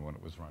PDP-1 when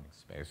it was running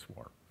Space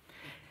War.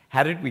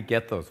 How did we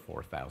get those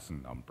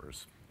 4,000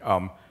 numbers?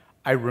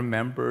 I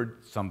remembered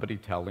somebody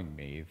telling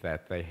me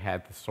that they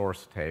had the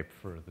source tape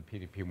for the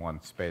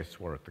PDP-1 Space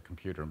War at the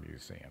Computer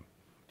Museum.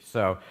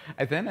 So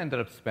I then ended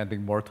up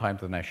spending more time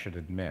than I should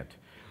admit.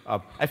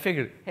 I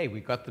figured, hey,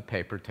 we got the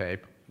paper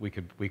tape. We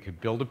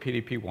could build a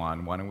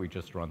PDP-1. Why don't we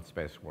just run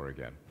Space War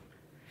again?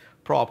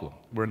 Problem,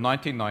 we're in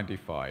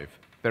 1995.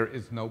 There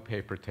is no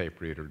paper tape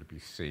reader to be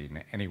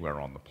seen anywhere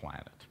on the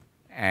planet.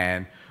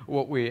 And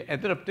what we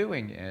ended up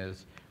doing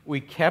is we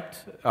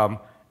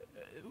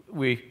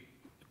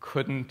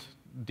couldn't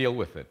deal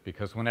with it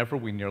because whenever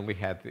we nearly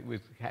had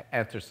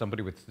answer,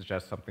 somebody would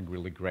suggest something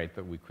really great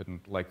that we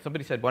couldn't, like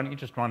somebody said, why don't you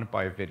just run it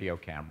by a video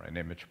camera and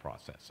image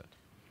process it?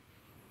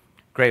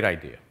 Great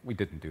idea. We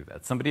didn't do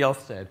that. Somebody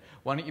else said,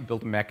 why don't you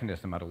build a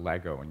mechanism out of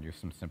Lego and use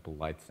some simple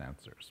light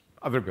sensors?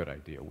 Other good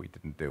idea. We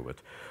didn't do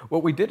it.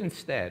 What we did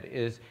instead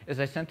is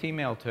I sent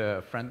email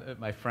to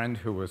my friend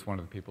who was one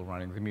of the people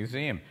running the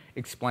museum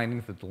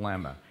explaining the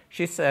dilemma.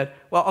 She said,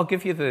 well, I'll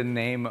give you the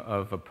name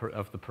of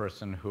the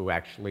person who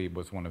actually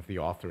was one of the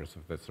authors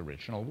of this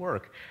original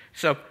work.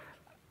 So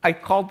I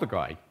called the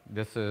guy.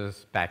 This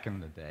is back in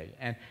the day.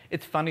 And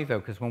it's funny, though,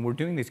 because when we're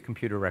doing these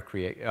computer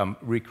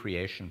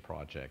recreation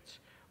projects,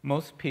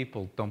 most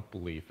people don't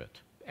believe it.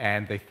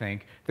 And they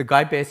think, the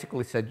guy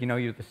basically said, you know,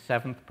 you're the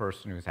 7th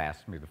person who's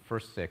asked me. The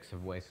first 6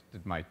 have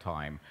wasted my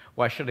time.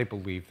 Why should I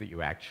believe that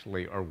you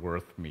actually are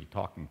worth me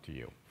talking to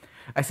you?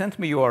 I sent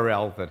him a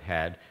URL that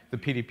had the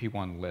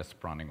PDP-1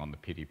 Lisp running on the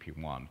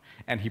PDP-1.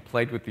 And he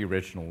played with the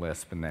original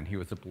Lisp, and then he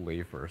was a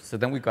believer. So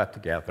then we got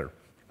together.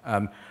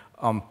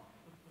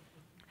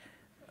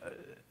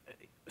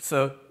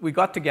 So we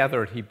got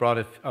together, and he brought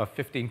a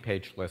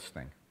 15-page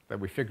listing that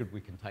we figured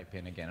we can type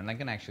in again. And I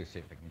can actually see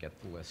if I can get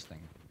the listing,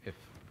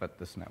 but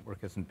this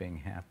network isn't being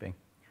happy.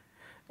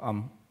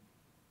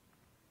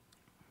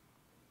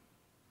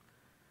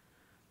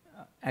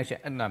 Actually,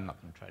 no, I'm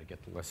not going to try to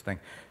get the listing.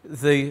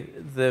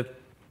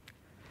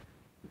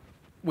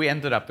 We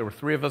ended up, there were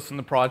 3 of us in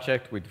the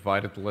project. We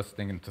divided the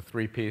listing into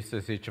 3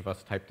 pieces. Each of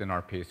us typed in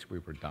our piece. We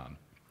were done.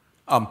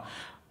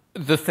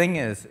 The thing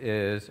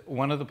is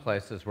one of the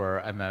places where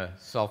I'm a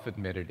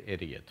self-admitted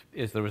idiot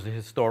is there was a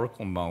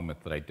historical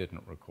moment that I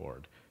didn't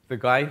record. The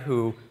guy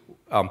who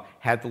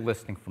had the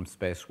listing from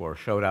Space War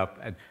showed up,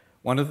 and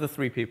one of the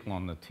 3 people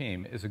on the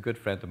team is a good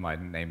friend of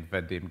mine named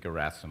Vadim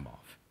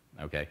Gerasimov.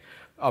 Okay?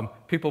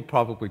 People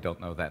probably don't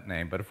know that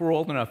name, but if we're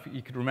old enough,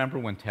 you could remember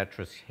when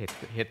Tetris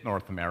hit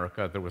North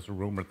America, there was a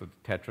rumor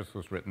that Tetris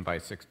was written by a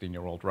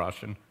 16-year-old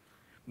Russian.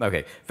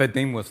 Okay,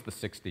 Vadim was the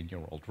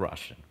 16-year-old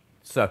Russian.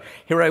 So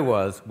here I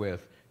was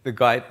with the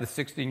guy, the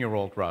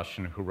 16-year-old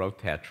Russian who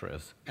wrote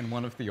Tetris, and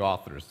one of the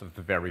authors of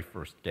the very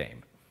first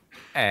game.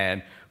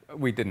 And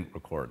we didn't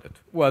record it.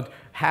 What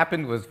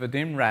happened was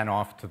Vadim ran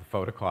off to the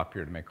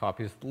photocopier to make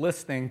copies of the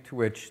listing, to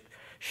which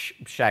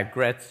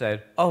Shagret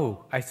said,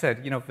 oh, I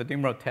said, you know,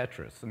 Vadim wrote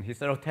Tetris. And he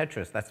said, oh,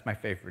 Tetris, that's my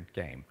favorite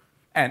game.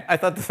 And I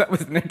thought that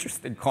was an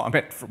interesting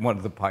comment from one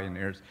of the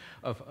pioneers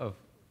of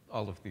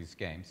all of these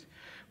games.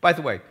 By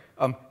the way,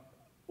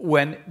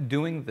 when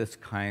doing this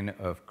kind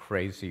of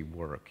crazy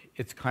work,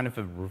 it's kind of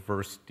a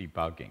reverse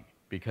debugging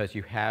because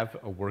you have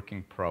a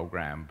working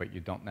program, but you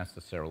don't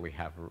necessarily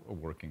have a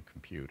working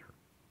computer.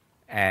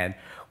 And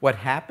what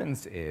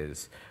happens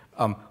is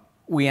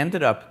we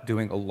ended up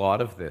doing a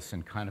lot of this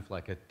in kind of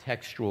like a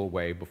textual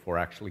way before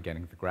actually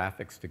getting the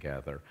graphics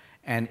together.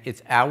 And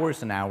it's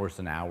hours and hours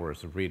and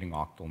hours of reading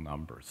octal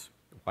numbers.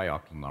 Why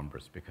octal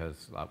numbers?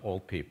 Because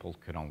old people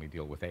could only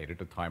deal with 8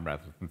 at a time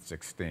rather than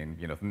 16.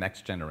 You know, the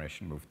next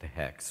generation moved to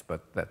hex,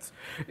 but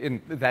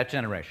in that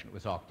generation, it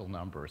was octal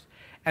numbers.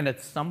 And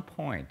at some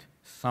point,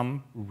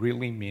 some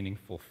really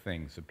meaningful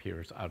things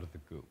appears out of the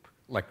goop,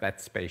 like that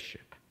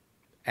spaceship.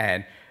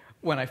 And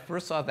when I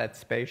first saw that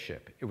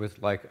spaceship, it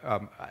was like,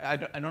 I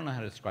don't know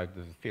how to describe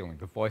the feeling,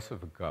 the voice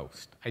of a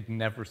ghost. I'd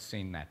never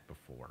seen that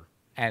before.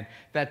 And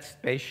that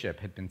spaceship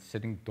had been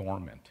sitting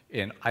dormant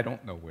in, I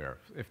don't know where.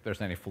 If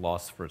there's any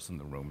philosophers in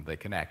the room, they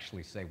can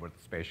actually say where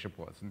the spaceship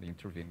was in the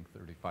intervening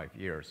 35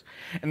 years.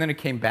 And then it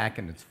came back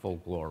in its full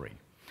glory.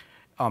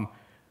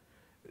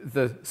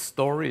 The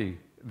story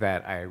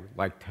that I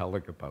like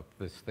telling about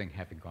this thing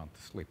having gone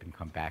to sleep and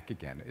come back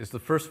again is the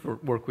first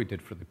work we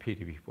did for the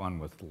PDP-1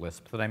 was the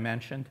Lisp that I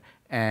mentioned.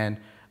 And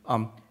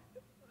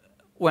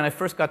when I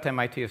first got to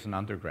MIT as an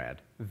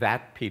undergrad,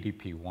 that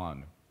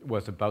PDP-1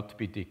 was about to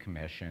be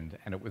decommissioned,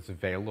 and it was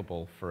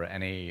available for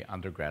any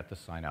undergrad to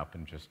sign up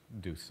and just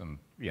do some,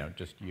 you know,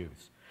 just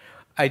use.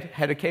 I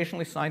had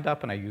occasionally signed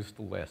up, and I used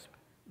the Lisp.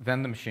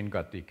 Then the machine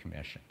got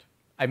decommissioned.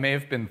 I may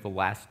have been the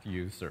last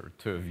user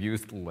to have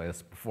used the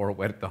Lisp before it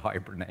went into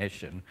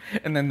hibernation,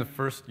 and then the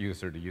first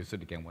user to use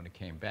it again when it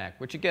came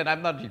back, which, again,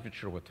 I'm not even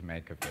sure what to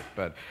make of it.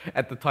 But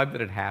at the time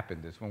that it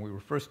happened is when we were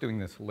first doing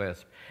this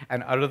Lisp,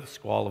 and out of the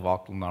squall of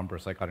octal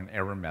numbers, I got an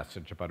error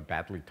message about a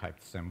badly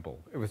typed symbol.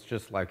 It was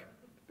just like,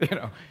 You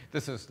know,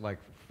 this is like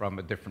from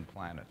a different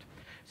planet.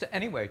 So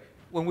anyway,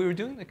 when we were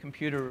doing the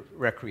computer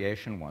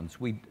recreation ones,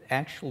 we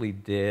actually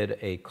did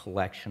a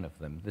collection of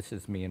them. This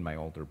is me and my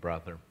older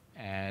brother.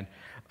 And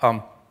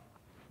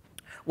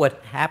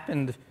what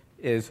happened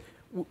is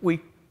we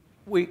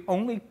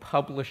only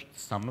published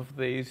some of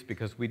these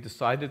because we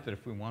decided that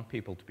if we want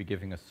people to be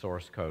giving us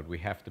source code, we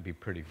have to be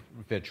pretty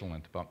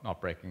vigilant about not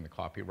breaking the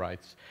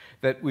copyrights.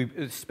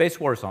 Space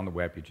War is on the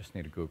web. You just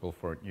need to Google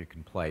for it, and you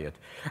can play it.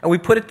 And we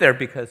put it there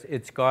because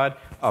it's got,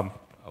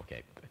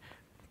 okay.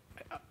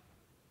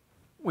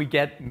 We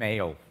get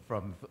mail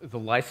from the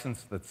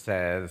license that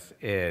says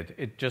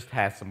it just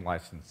has some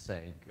license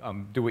saying,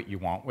 do what you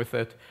want with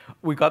it.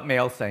 We got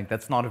mail saying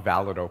that's not a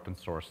valid open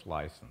source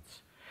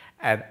license.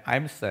 And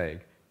I'm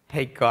saying,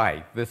 hey,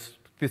 guy, this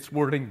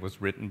wording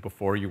was written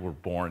before you were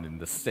born in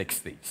the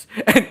 60s.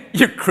 And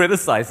you're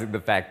criticizing the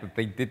fact that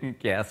they didn't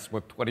guess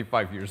what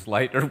 25 years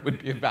later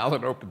would be a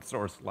valid open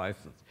source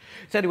license.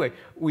 So anyway,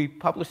 we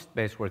published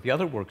Spaceware. The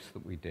other works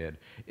that we did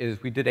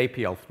is we did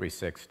APL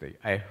 360.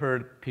 I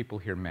heard people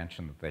here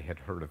mention that they had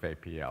heard of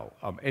APL.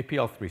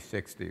 APL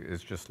 360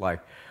 is just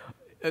like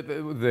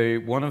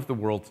one of the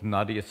world's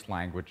nuttiest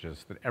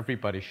languages that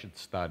everybody should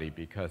study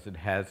because it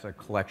has a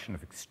collection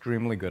of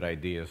extremely good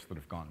ideas that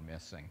have gone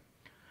missing.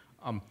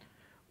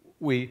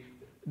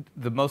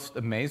 The most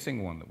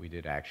amazing one that we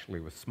did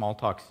actually was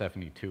Smalltalk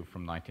 72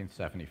 from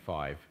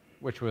 1975,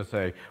 which was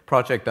a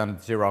project done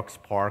at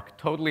Xerox PARC,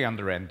 totally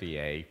under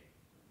NDA.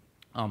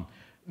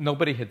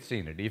 Nobody had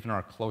seen it. Even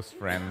our close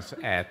friends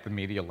at the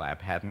Media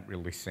Lab hadn't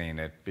really seen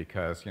it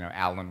because, you know,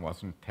 Alan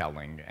wasn't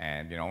telling,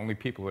 and, you know, only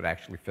people who had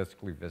actually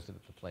physically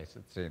visited the place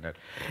had seen it.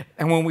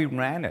 And when we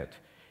ran it,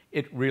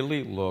 it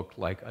really looked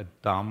like a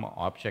dumb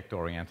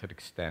object-oriented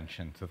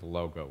extension to the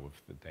logo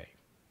of the day.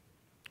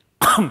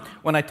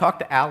 When I talked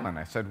to Alan,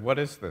 I said, what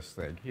is this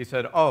thing? He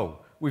said, oh,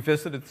 we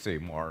visited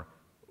Seymour.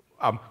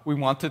 We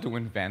wanted to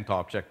invent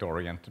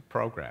object-oriented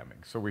programming,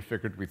 so we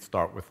figured we'd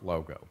start with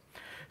logo.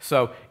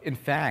 So, in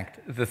fact,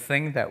 the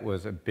thing that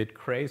was a bit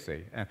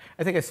crazy, and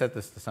I think I said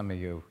this to some of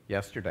you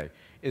yesterday,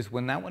 is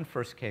when that one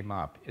first came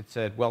up, it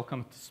said,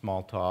 welcome to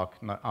Smalltalk,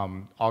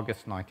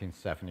 August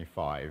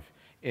 1975,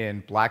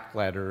 in black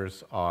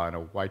letters on a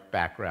white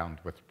background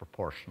with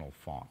proportional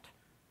font.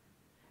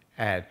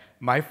 And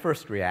my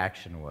first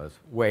reaction was,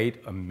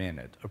 wait a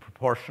minute, a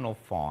proportional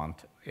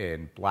font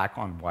in black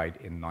on white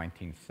in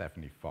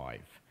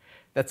 1975.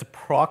 That's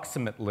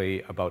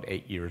approximately about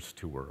 8 years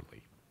too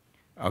early,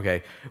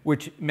 okay?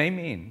 Which may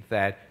mean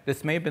that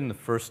this may have been the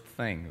first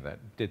thing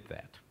that did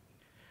that.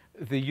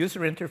 The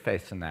user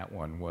interface in that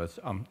one was,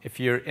 if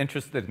you're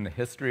interested in the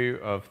history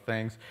of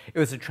things, it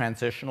was a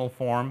transitional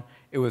form.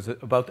 It was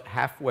about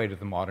halfway to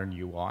the modern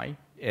UI.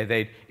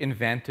 They'd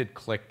invented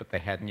click, but they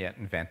hadn't yet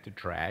invented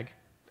drag.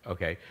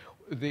 Okay,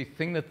 the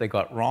thing that they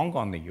got wrong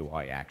on the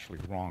UI, actually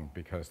wrong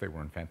because they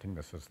were inventing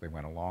this as they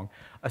went along.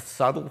 A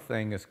subtle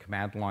thing is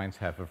command lines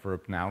have a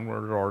verb-noun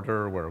word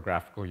order where a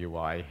graphical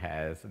UI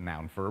has a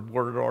noun-verb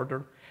word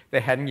order.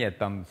 They hadn't yet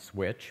done the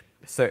switch,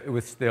 so it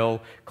was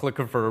still click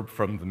a verb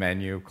from the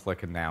menu,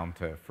 click a noun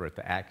for it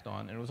to act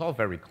on, and it was all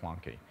very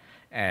clunky.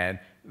 And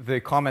the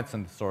comments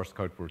in the source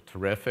code were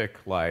terrific.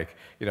 Like,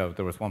 you know,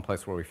 there was one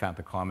place where we found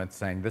the comments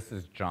saying, "This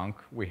is junk.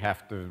 We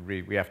have to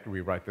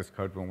rewrite this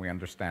code when we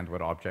understand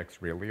what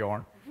objects really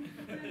are."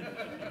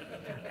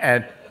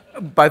 And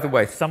by the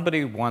way,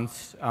 somebody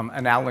once,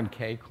 an Alan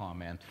Kay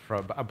comment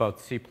about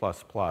C++,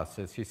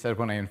 is he said,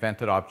 "When I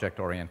invented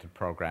object-oriented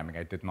programming,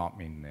 I did not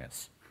mean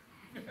this."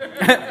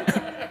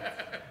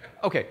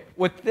 Okay,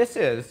 what this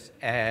is,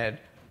 and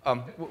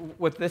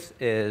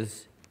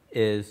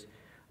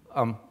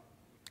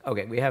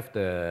okay, we have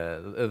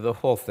to, the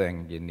whole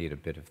thing, you need a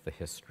bit of the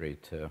history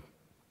to,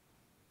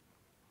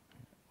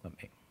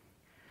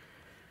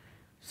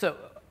 So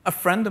a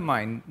friend of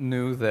mine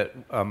knew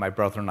that my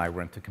brother and I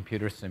were into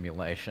computer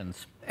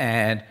simulations,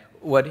 and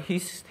what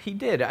he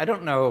did, I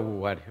don't know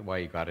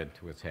why he got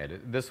into his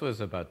head. This was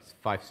about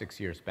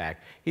 5-6 years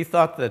back. He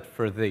thought that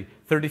for the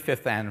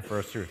 35th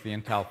anniversary of the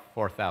Intel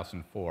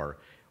 4004,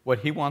 what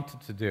he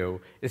wanted to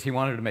do is he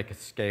wanted to make a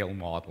scale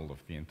model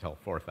of the Intel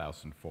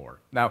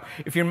 4004. Now,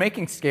 if you're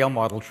making scale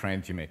model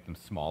trains, you make them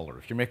smaller.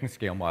 If you're making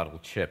scale model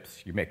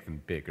chips, you make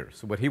them bigger.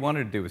 So what he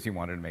wanted to do is he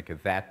wanted to make a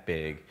that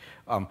big,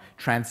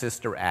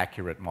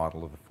 transistor-accurate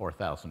model of the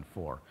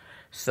 4004.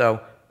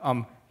 So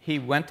he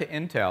went to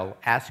Intel,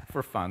 asked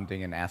for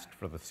funding, and asked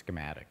for the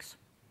schematics.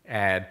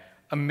 And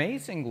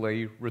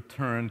amazingly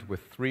returned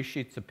with 3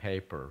 sheets of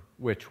paper,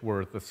 which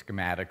were the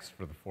schematics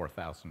for the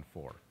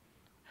 4004.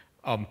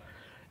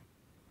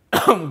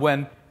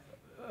 When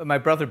my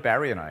brother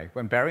Barry and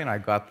I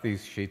got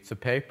these sheets of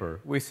paper,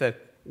 we said,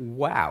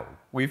 wow,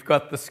 we've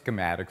got the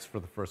schematics for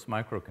the first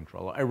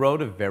microcontroller. I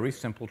wrote a very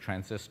simple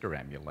transistor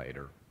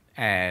emulator.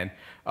 And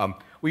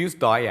we used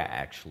Dia,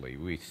 actually.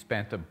 We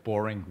spent a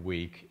boring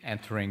week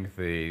entering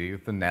the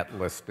net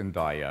list in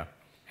Dia.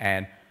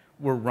 And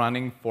we're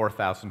running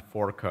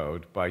 4004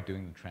 code by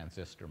doing the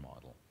transistor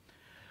model.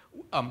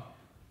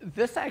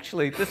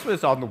 This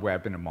was on the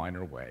web in a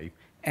minor way.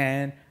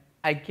 And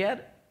I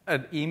get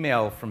an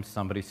email from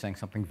somebody saying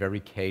something very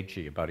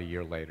cagey about a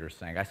year later,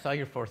 saying, I saw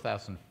your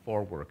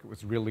 4004 work. It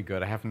was really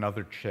good. I have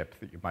another chip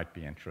that you might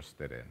be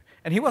interested in.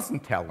 And he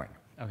wasn't telling,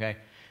 okay?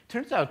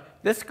 Turns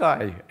out this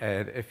guy,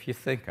 and if you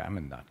think I'm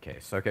a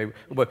nutcase, okay,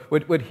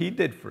 what he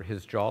did for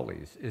his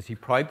jollies is he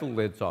pried the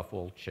lids off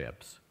old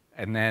chips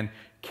and then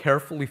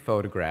carefully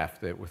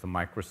photographed it with a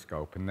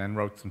microscope, and then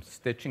wrote some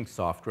stitching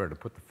software to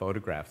put the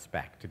photographs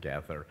back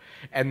together,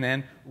 and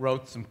then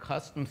wrote some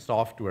custom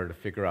software to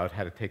figure out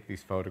how to take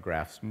these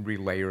photographs and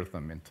relayer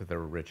them into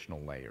their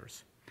original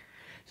layers.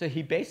 So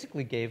he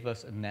basically gave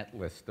us a net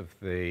list of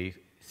the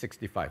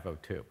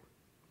 6502.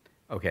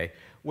 Okay,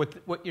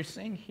 what you're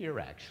seeing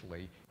here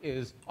actually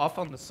is, off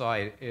on the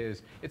side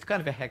is, it's kind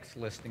of a hex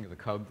listing of the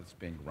code that's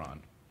being run.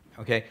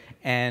 Okay,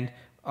 and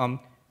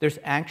there's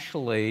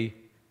actually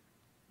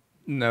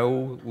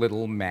no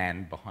little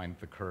man behind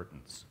the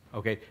curtains.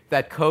 Okay,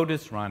 that code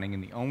is running,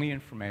 and the only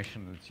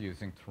information that it's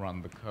using to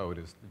run the code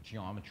is the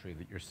geometry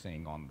that you're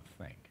seeing on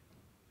the thing.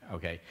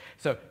 Okay,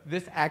 so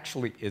this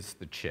actually is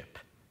the chip,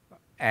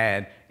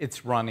 and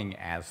it's running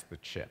as the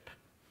chip.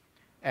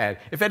 And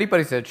if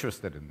anybody's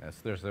interested in this,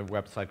 there's a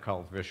website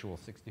called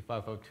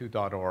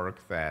visual6502.org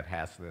that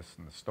has this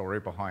and the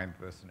story behind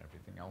this and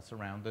everything else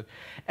around it.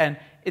 And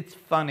it's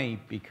funny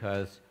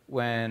because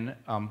when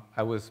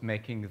I was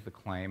making the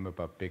claim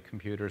about big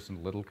computers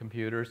and little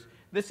computers,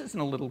 this isn't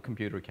a little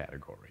computer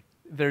category.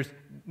 There's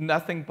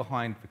nothing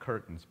behind the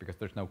curtains because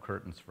there's no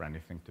curtains for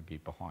anything to be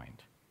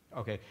behind.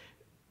 Okay.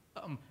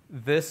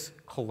 This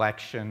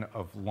collection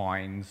of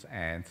lines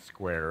and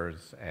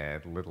squares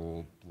and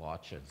little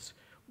blotches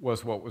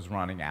was what was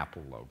running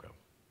Apple logo.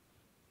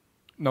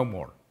 No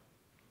more.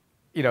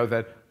 You know,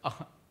 that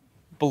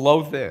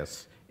below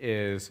this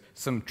is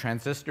some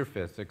transistor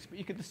physics, but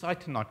you could decide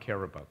to not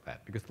care about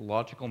that because the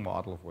logical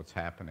model of what's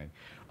happening.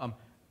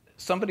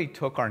 Somebody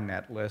took our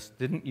net list,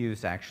 didn't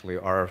use actually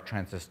our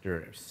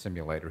transistor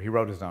simulator. He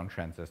wrote his own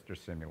transistor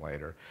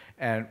simulator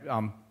and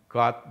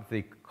got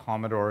the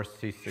Commodore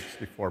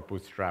C64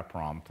 bootstrap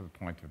ROM to the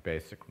point of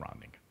basic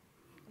running.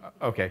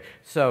 Okay,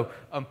 so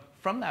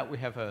from that we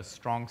have a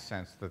strong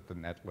sense that the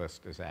net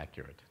list is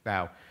accurate.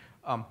 Now,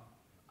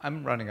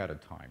 I'm running out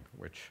of time,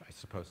 which I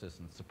suppose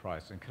isn't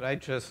surprising. Could I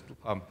just,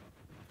 could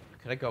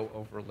I go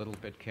over a little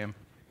bit, Kim?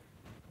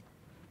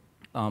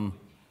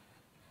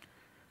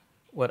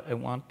 What I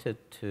wanted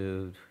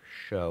to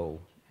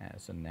show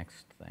as a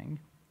next thing.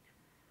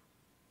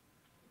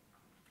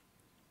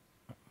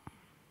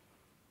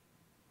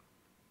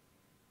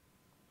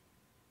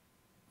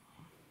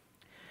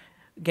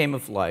 Game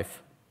of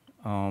Life.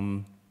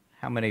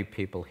 How many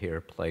people here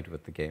played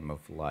with the Game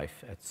of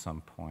Life at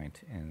some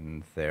point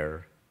in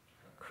their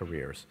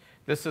careers?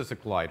 This is a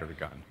glider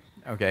gun,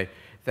 okay?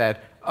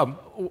 That,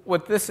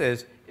 what this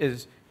is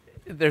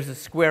there's a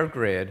square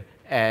grid,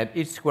 and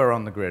each square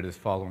on the grid is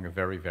following a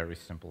very, very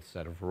simple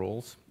set of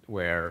rules,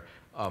 where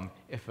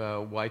if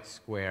a white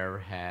square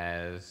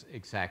has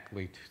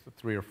exactly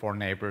 3 or 4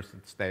 neighbors,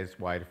 it stays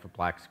white. If a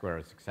black square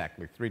has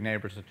exactly 3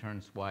 neighbors, it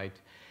turns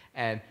white.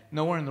 And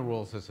nowhere in the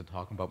rules is it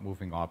talking about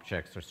moving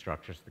objects or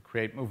structures that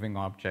create moving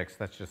objects.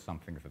 That's just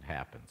something that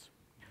happens.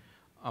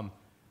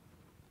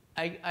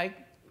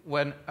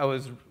 When I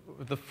was,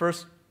 the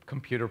first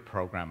computer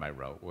program I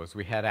wrote was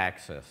we had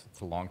access,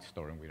 it's a long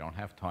story and we don't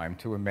have time,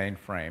 to a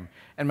mainframe.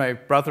 And my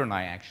brother and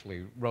I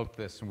actually wrote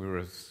this, and we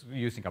were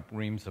using up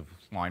reams of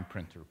line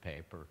printer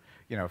paper,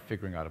 you know,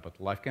 figuring out about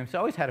the life games. So I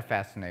always had a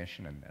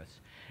fascination in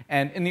this.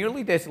 And in the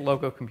early days of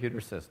Logo Computer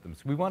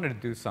Systems, we wanted to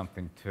do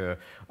something to,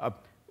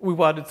 we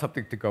wanted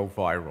something to go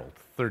viral,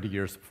 30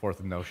 years before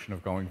the notion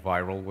of going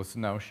viral was the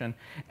notion.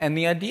 And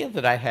the idea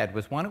that I had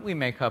was, why don't we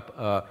make up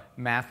a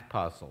math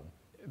puzzle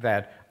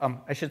that,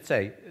 I should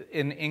say,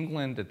 in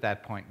England at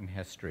that point in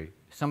history,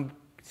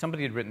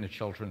 somebody had written a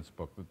children's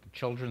book. The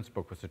children's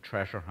book was a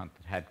treasure hunt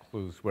that had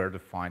clues where to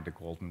find a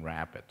golden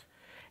rabbit.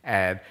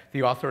 And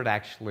the author had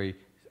actually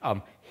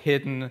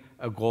hidden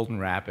a golden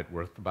rabbit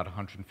worth about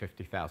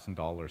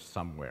 $150,000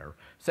 somewhere.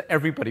 So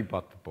everybody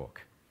bought the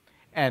book.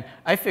 And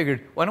I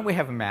figured, why don't we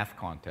have a math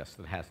contest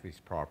that has these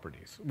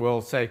properties?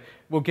 We'll say,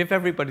 we'll give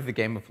everybody the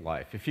Game of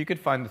Life. If you could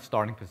find the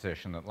starting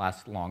position that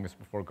lasts longest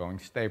before going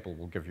stable,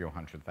 we'll give you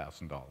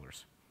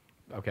 $100,000.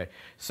 Okay,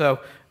 so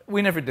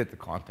we never did the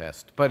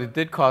contest, but it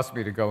did cause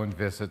me to go and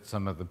visit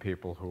some of the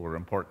people who were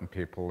important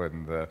people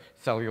in the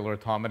cellular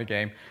automata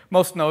game.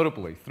 Most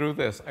notably, through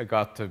this, I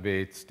got to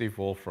meet Steve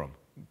Wolfram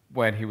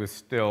when he was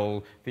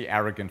still the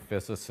arrogant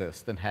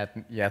physicist and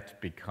hadn't yet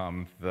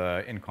become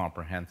the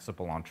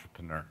incomprehensible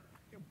entrepreneur.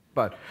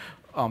 But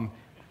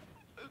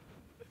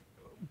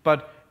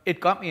it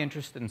got me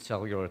interested in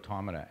cellular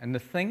automata. And the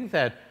thing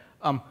that,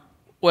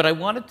 what I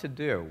wanted to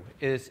do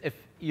is, if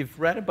you've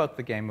read about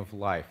the Game of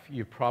Life,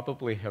 you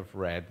probably have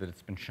read that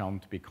it's been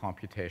shown to be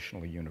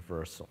computationally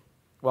universal.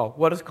 Well,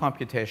 what does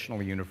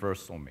computationally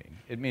universal mean?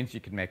 It means you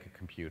can make a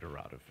computer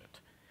out of it.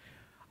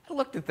 I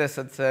looked at this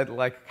and said,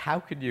 like, how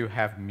could you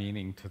have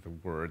meaning to the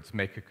words,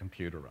 make a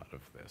computer out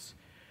of this?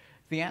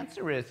 The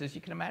answer is you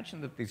can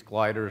imagine that these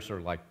gliders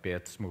are like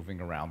bits moving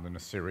around in a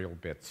serial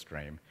bit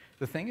stream.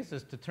 The thing is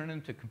to turn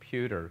into a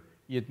computer,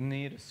 you'd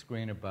need a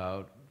screen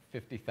about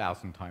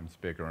 50,000 times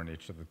bigger in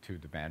each of the 2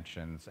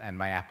 dimensions, and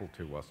my Apple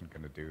II wasn't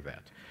going to do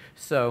that.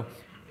 So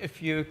if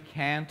you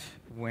can't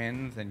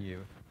win, then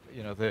you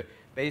know, the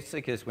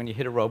basic is when you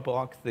hit a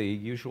roadblock, the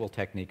usual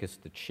technique is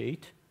to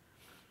cheat.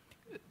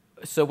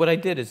 So what I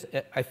did is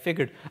I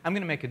figured I'm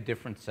going to make a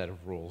different set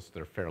of rules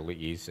that are fairly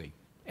easy.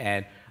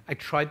 And I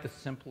tried the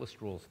simplest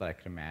rules that I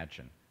could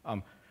imagine.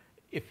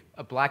 If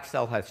a black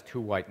cell has 2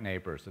 white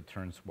neighbors, it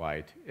turns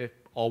white. If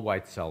all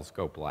white cells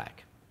go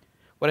black.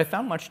 What I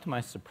found, much to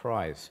my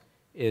surprise,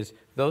 is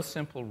those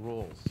simple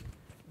rules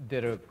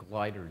did a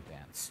glider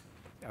dance.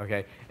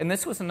 Okay? And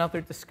this was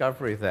another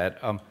discovery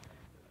that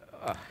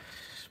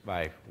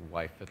my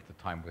wife at the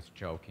time was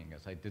joking,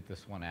 as I did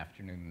this one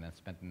afternoon and then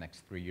spent the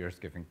next 3 years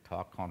giving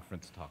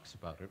conference talks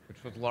about it,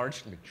 which was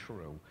largely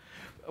true.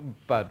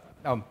 But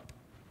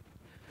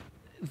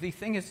the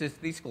thing is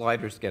these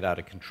gliders get out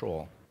of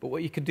control. But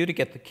what you could do to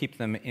keep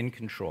them in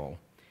control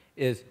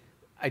is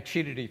I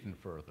cheated even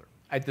further.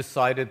 I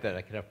decided that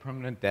I could have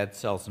permanent dead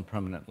cells and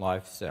permanent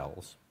live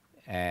cells,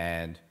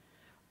 and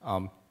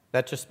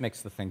that just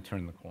makes the thing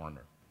turn the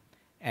corner.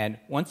 And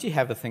once you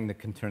have a thing that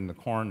can turn the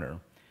corner,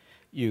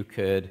 you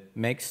could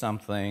make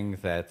something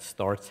that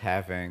starts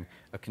having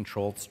a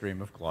controlled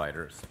stream of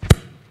gliders.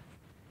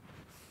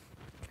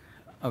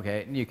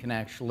 Okay, and you can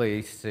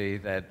actually see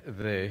that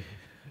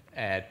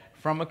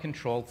from a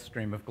controlled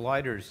stream of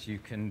gliders, you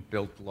can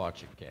build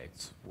logic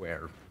gates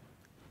where,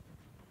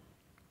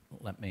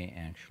 let me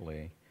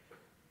actually,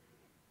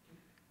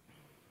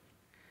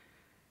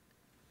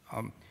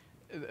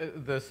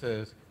 this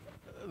is,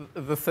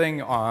 the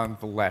thing on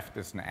the left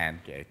is an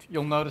AND gate.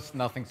 You'll notice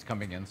nothing's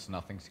coming in, so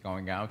nothing's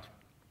going out.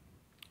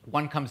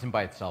 1 comes in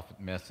by itself, it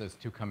misses.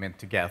 2 come in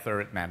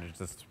together, it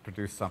manages to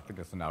produce something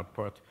as an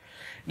output.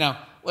 Now,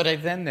 what I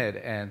then did,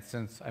 and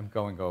since I'm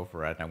going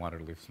over it, and I wanted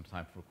to leave some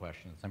time for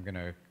questions, I'm going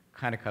to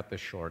kind of cut this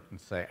short and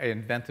say I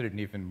invented an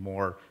even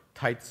more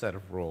tight set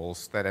of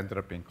rules that ended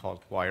up being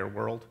called Wire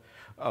World.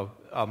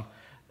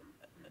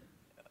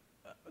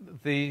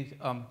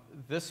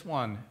 This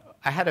one,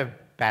 I had a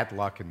bad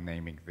luck in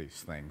naming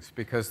these things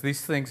because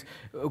these things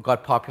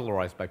got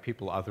popularized by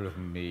people other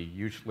than me,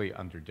 usually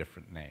under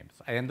different names.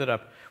 I ended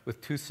up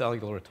with 2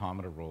 cellular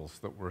automata rules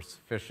that were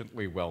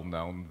sufficiently well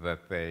known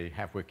that they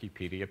have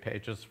Wikipedia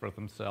pages for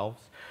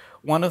themselves.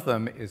 One of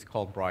them is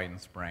called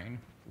Brian's Brain,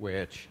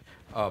 which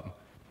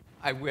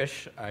I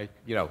wish I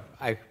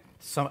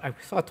saw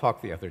a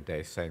talk the other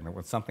day saying that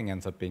when something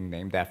ends up being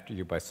named after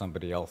you by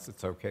somebody else,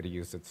 it's okay to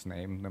use its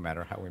name, no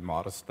matter how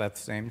immodest that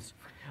seems.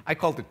 I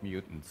called it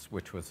Mutants,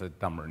 which was a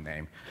dumber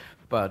name.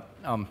 But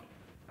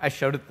I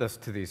showed this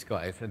to these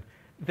guys, and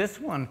this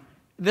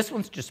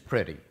one's just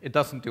pretty. It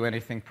doesn't do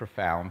anything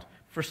profound.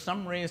 For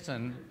some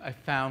reason, I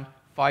found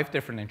 5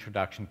 different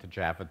introduction to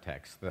Java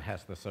text that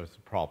has this as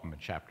a problem in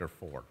Chapter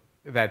 4.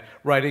 That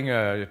writing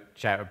a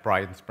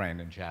Brian's Brain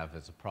in Java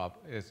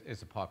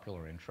is a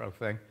popular intro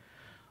thing.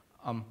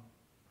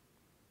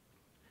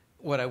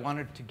 What I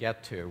wanted to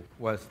get to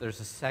was there's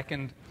a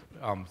second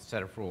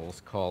set of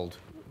rules called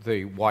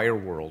the Wire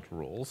World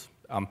rules.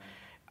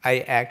 I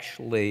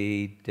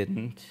actually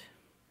didn't.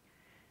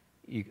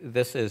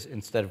 This is,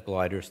 instead of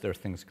gliders, there are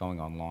things going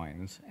on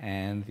lines.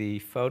 And the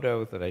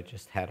photo that I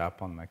just had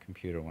up on my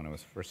computer when I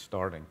was first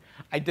starting,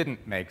 I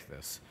didn't make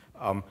this.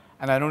 And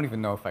I don't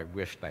even know if I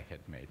wished I had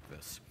made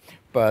this.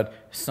 But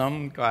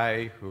some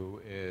guy who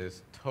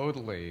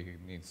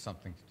needs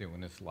something to do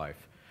in his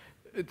life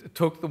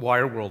took the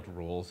Wire World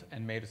rules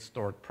and made a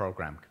stored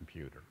program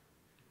computer.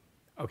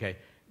 Okay,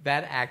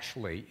 that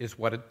actually is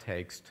what it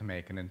takes to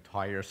make an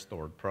entire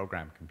stored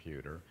program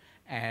computer.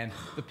 And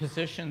the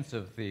positions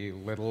of the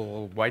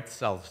little white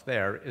cells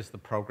there is the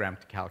program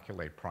to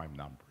calculate prime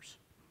numbers.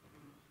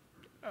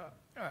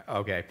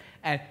 Okay,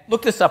 and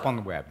look this up on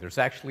the web. There's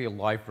actually a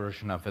live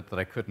version of it that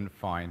I couldn't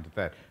find.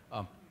 That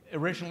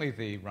originally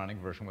the running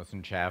version was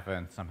in Java,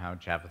 and somehow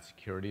Java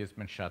security has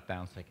been shut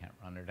down, so I can't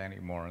run it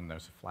anymore. And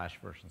there's a Flash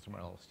version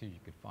somewhere else too. You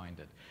could find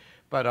it.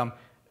 But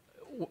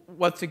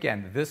once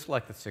again, this,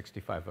 like the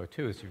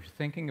 6502, is if you're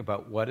thinking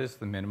about what is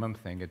the minimum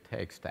thing it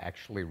takes to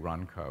actually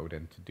run code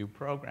and to do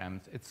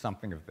programs, it's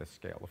something of this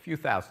scale, a few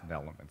thousand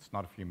elements,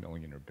 not a few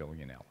million or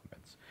billion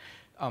elements.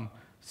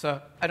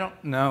 So I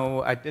don't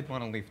know. I did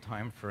want to leave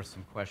time for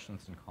some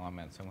questions and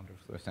comments. I wonder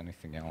if there's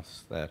anything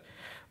else that...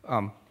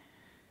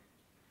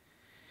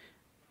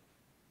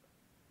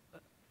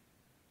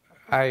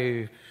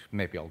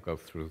 maybe I'll go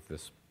through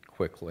this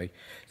quickly.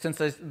 Since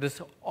this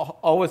is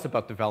always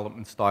about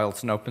development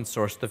styles and open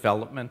source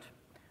development,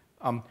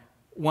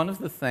 one of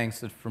the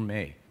things that for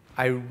me,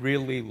 I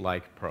really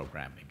like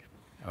programming.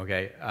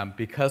 Okay,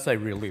 because I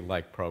really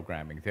like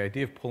programming, the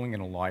idea of pulling in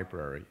a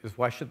library is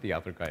why should the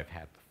other guy have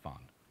had the fun?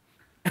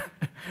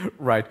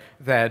 Right,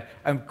 that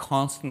I'm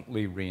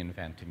constantly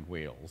reinventing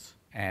wheels.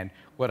 And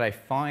what I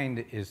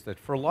find is that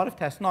for a lot of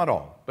tasks, not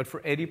all, but for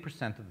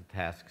 80% of the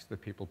tasks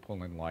that people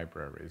pull in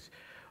libraries,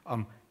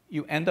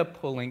 you end up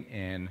pulling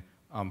in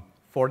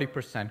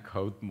 40%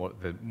 code,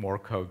 more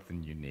code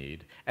than you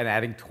need, and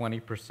adding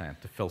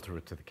 20% to filter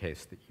it to the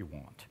case that you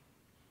want.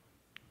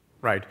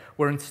 Right,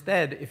 where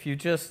instead, if you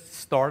just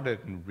started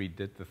and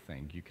redid the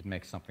thing, you could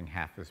make something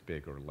half as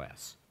big or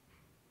less.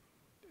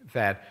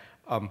 That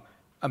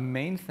a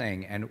main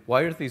thing, and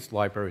why are these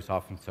libraries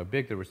often so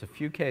big? There was a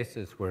few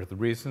cases where the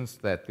reasons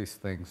that these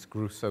things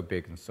grew so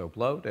big and so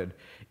bloated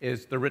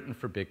is they're written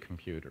for big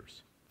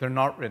computers. They're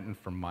not written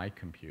for my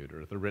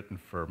computer. They're written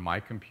for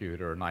my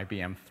computer, an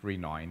IBM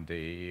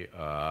 390,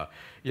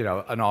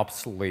 an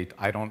obsolete,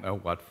 I don't know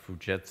what,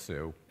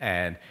 Fujitsu.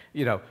 And,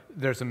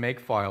 there's a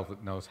makefile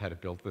that knows how to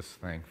build this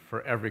thing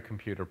for every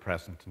computer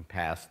present and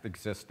past,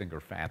 existing or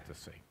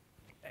fantasy.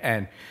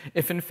 And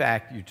if, in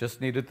fact, you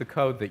just needed the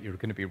code that you're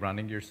going to be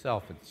running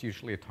yourself, it's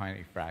usually a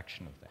tiny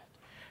fraction of that.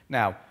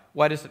 Now,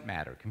 why does it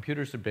matter?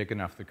 Computers are big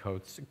enough, the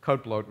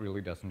code bloat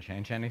really doesn't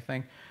change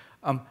anything.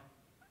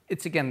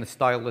 It's, again, the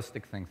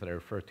stylistic things that I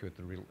refer to at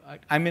the real.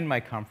 I'm in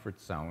my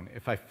comfort zone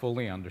if I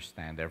fully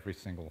understand every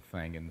single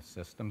thing in the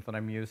system that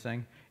I'm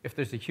using. If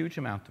there's a huge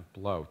amount of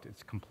bloat,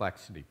 it's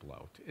complexity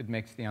bloat. It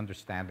makes the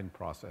understanding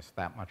process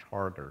that much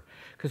harder.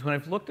 Because when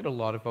I've looked at a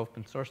lot of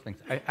open source things,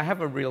 I have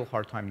a real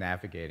hard time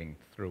navigating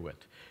through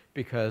it.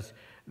 Because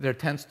there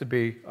tends to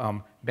be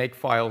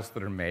makefiles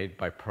that are made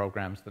by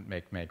programs that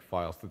make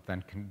makefiles that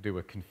then can do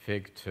a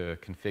config to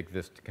config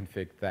this to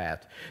config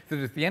that. So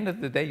at the end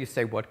of the day, you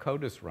say what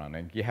code is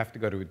running. You have to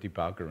go to a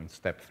debugger and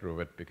step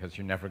through it because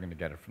you're never going to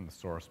get it from the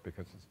source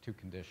because it's too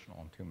conditional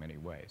in too many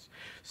ways.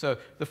 So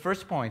the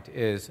first point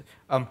is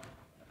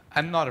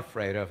I'm not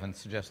afraid of, and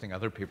suggesting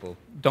other people,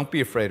 don't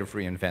be afraid of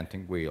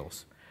reinventing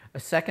wheels. A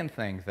second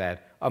thing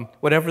that,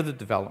 whatever the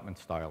development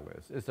style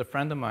is a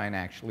friend of mine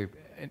actually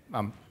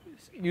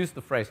used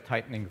the phrase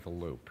tightening the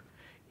loop.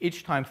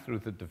 Each time through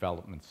the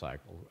development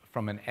cycle,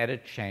 from an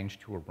edit change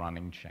to a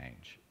running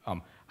change,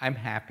 I'm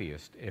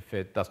happiest if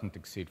it doesn't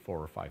exceed 4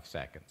 or 5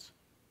 seconds.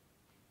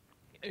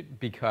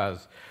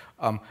 Because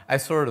I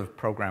sort of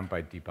program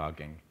by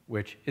debugging,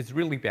 which is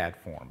really bad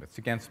form. It's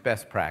against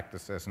best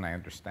practices, and I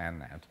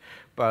understand that.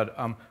 But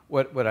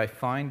what I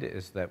find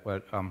is that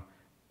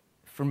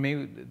for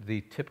me,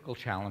 the typical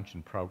challenge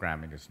in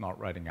programming is not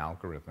writing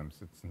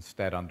algorithms. It's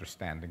instead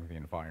understanding the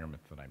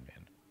environment that I'm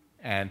in.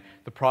 And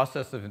the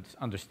process of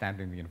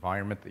understanding the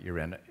environment that you're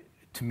in,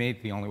 to me,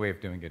 the only way of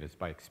doing it is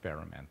by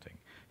experimenting.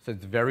 So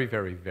it's very,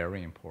 very,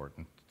 very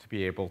important to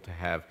be able to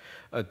have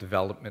a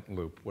development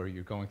loop where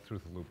you're going through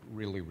the loop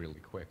really, really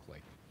quickly.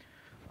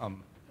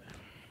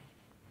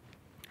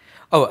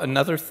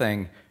 Another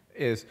thing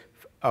is,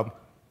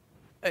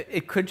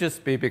 it could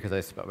just be because I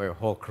spent my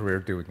whole career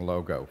doing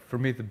logo. For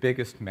me, the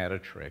biggest meta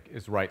trick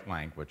is write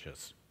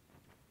languages.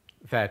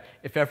 That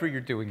if ever you're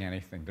doing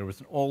anything, there was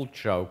an old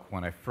joke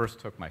when I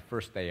first took my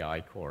first AI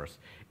course,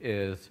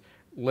 is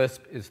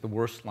Lisp is the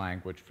worst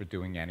language for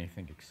doing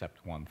anything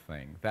except one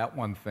thing. That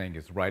one thing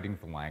is writing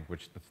the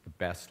language that's the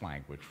best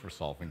language for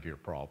solving your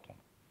problem.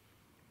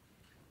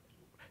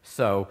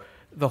 So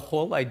the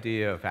whole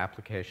idea of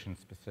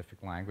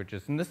application-specific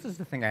languages, and this is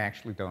the thing I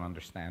actually don't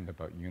understand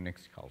about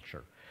Unix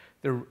culture.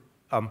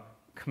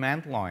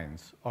 Command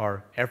lines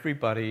are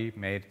everybody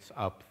made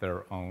up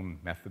their own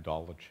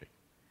methodology.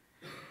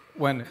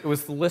 When it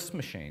was the Lisp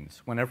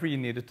machines, whenever you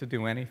needed to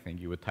do anything,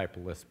 you would type a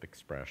Lisp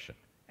expression.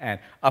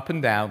 And up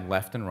and down,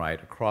 left and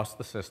right, across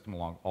the system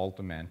along all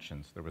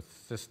dimensions, there was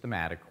a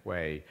systematic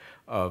way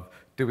of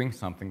doing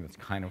something that's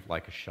kind of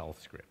like a shell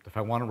script. If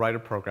I want to write a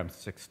program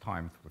 6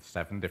 times with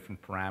 7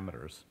 different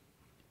parameters,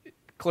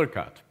 clear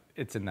cut,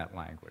 it's in that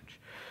language.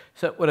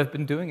 So what I've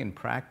been doing in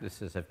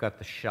practice is I've got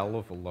the shell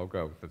of a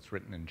logo that's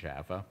written in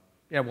Java.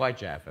 Yeah, why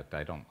Java?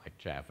 I don't like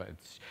Java.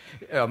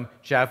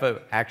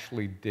 Java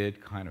actually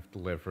did kind of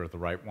deliver the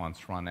write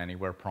once, run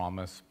anywhere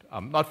promise.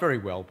 Not very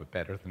well, but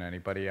better than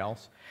anybody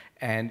else.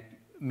 And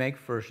make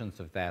versions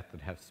of that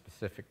have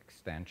specific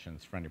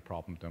extensions for any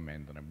problem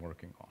domain that I'm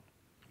working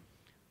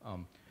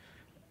on.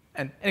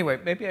 And anyway,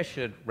 maybe I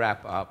should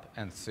wrap up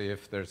and see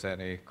if there's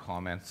any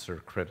comments or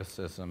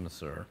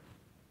criticisms or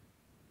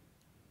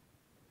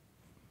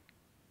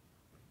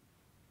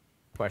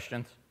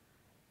questions.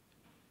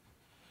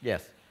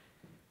 Yes.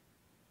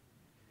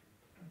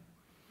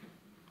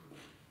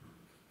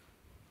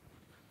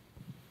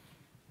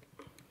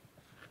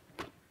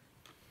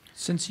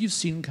 Since you've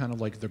seen kind of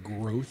like the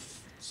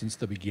growth since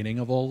the beginning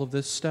of all of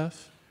this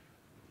stuff,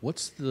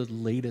 what's the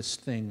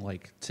latest thing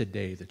like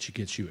today that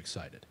gets you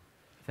excited?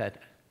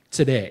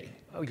 Today.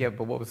 Oh yeah,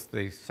 but what was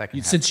the second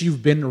half? Since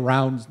you've been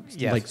around,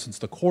 Yes. like since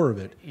the core of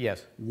it,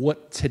 Yes.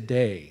 what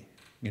today,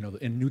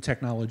 in new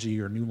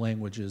technology or new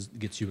languages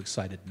gets you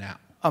excited now?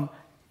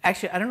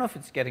 Actually, I don't know if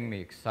it's getting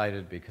me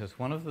excited because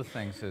one of the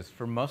things is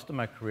for most of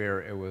my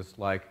career it was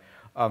like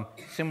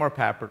Seymour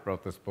Papert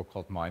wrote this book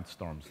called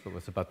Mindstorms that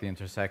was about the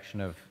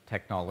intersection of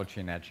technology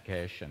and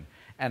education.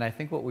 And I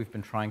think what we've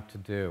been trying to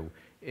do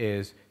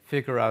is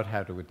figure out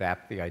how to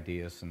adapt the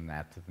ideas in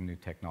that to the new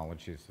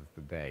technologies of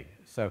the day.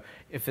 So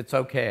if it's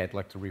okay, I'd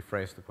like to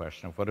rephrase the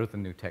question of what are the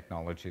new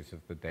technologies of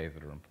the day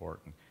that are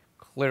important.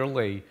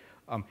 Clearly,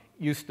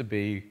 Used to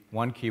be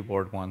one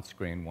keyboard, one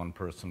screen, one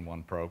person,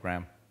 one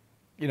program.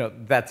 You know,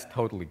 that's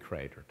totally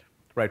cratered,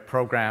 right?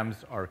 Programs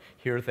are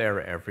here,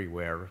 there,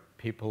 everywhere.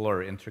 People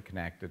are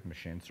interconnected,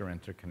 machines are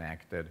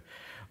interconnected.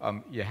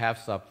 You have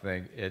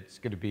something, it's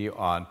going to be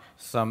on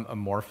some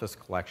amorphous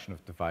collection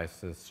of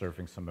devices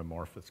serving some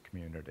amorphous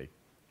community.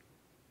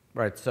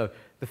 Right, so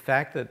the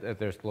fact that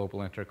there's global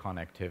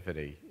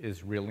interconnectivity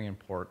is really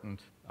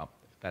important.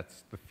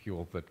 That's the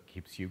fuel that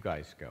keeps you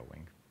guys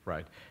going,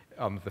 right?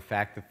 The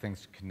fact that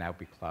things can now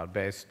be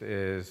cloud-based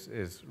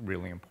is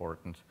really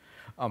important.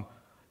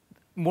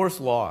 Moore's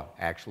Law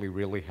actually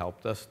really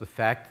helped us. The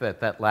fact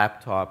that that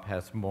laptop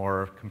has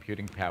more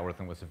computing power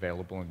than was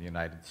available in the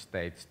United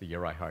States the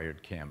year I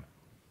hired Kim,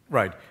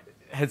 right,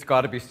 has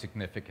got to be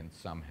significant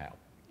somehow.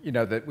 You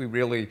know, that we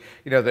really,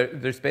 you know,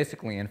 there's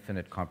basically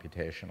infinite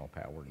computational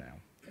power now.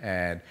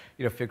 And,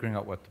 you know, figuring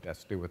out what to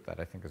best do with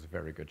that, I think, is a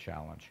very good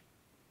challenge.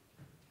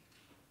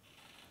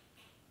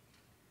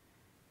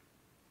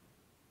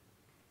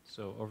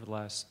 So over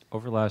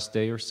the last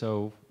day or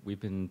so, we've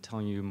been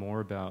telling you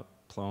more about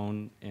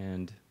Plone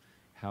and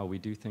how we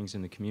do things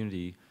in the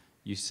community.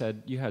 You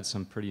said you had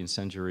some pretty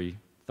incendiary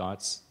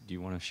thoughts. Do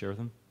you want to share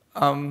them?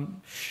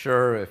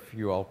 Sure, if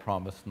you all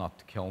promise not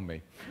to kill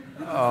me.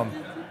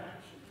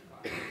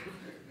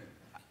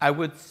 I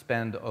would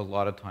spend a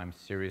lot of time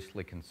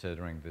seriously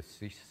considering the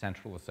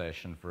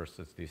centralization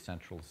versus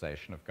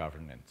decentralization of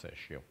governance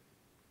issue.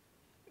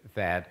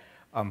 That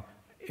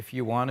if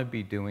you want to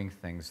be doing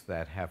things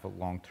that have a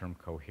long-term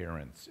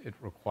coherence, it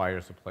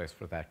requires a place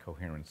for that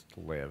coherence to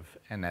live,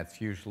 and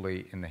that's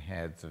usually in the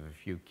heads of a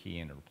few key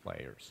inner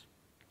players.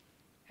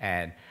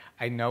 And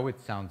I know it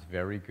sounds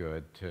very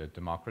good to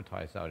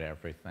democratize out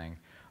everything.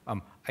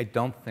 I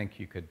don't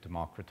think you could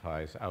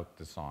democratize out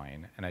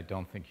design, and I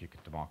don't think you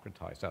could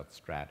democratize out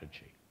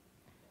strategy.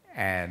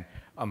 And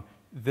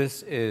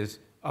this is,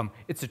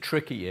 it's a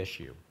tricky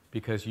issue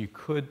because you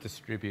could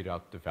distribute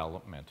out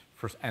development,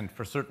 and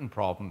for certain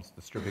problems,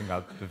 distributing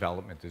out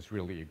development is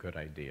really a good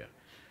idea.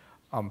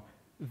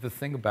 The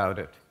thing about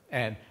it,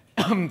 and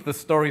the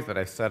story that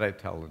I said I'd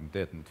tell and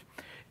didn't,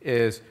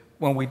 is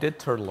when we did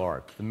Turtle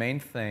Art, the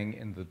main thing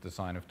in the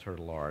design of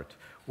Turtle Art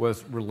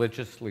was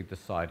religiously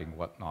deciding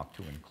what not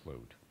to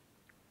include.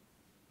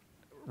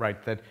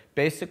 Right, that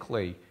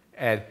basically,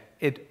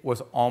 it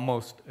was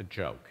almost a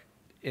joke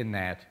in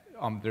that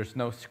there's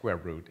no square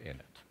root in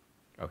it.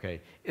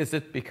 Okay, is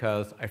it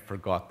because I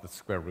forgot the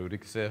square root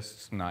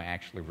exists and I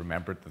actually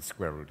remembered the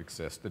square root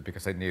existed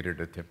because I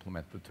needed it to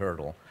implement the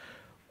turtle?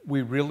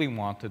 We really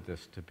wanted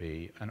this to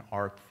be an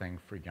art thing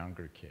for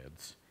younger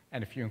kids.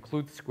 And if you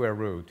include the square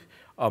root,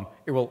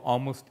 it will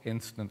almost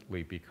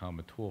instantly become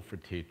a tool for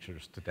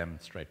teachers to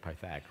demonstrate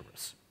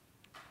Pythagoras.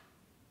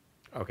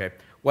 Okay,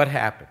 what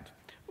happened?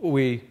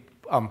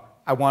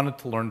 I wanted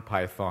to learn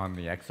Python.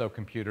 The XO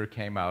computer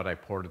came out. I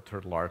ported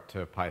Turtle Art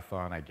to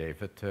Python. I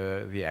gave it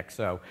to the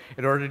XO.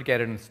 In order to get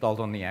it installed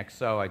on the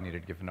XO, I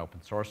needed to give an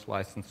open source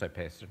license. I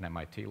pasted an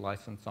MIT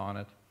license on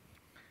it.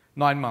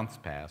 9 months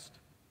passed.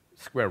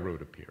 Square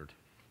root appeared.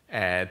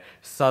 And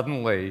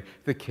suddenly,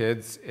 the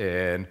kids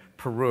in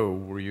Peru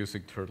were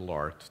using Turtle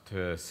Art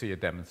to see a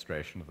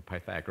demonstration of the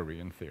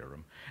Pythagorean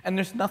theorem. And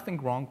there's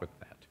nothing wrong with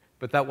that.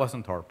 But that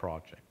wasn't our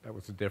project. That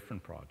was a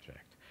different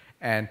project.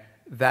 And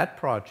that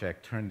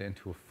project turned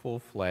into a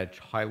full-fledged,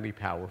 highly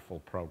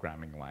powerful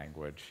programming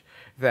language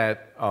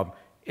that,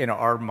 in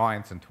our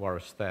minds and to our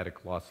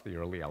aesthetic, lost the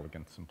early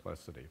elegant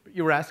simplicity. But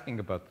you were asking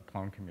about the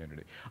Plone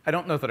community. I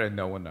don't know that I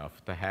know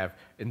enough to have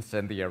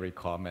incendiary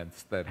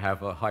comments that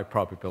have a high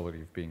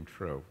probability of being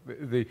true.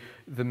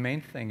 The main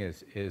thing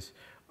is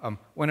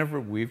whenever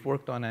we've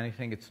worked on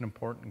anything, it's an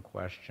important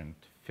question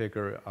to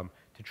figure,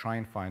 to try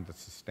and find a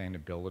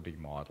sustainability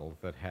model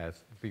that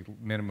has the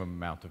minimum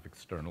amount of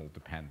external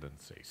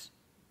dependencies.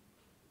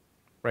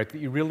 Right, that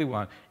you really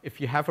want, if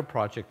you have a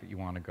project that you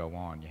want to go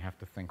on, you have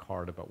to think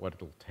hard about what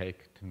it'll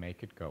take to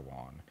make it go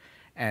on.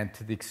 And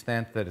to the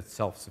extent that it's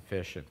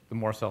self-sufficient, the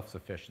more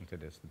self-sufficient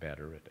it is, the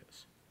better it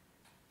is.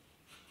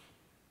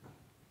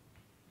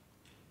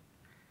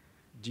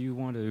 Do you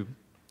want to,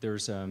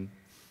 there's,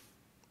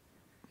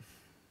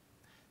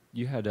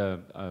 you had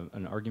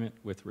an argument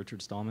with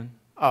Richard Stallman?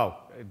 Oh,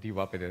 do you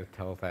want me to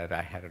tell that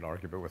I had an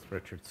argument with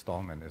Richard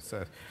Stallman? Is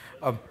that,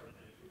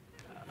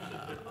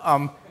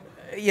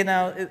 you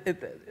know,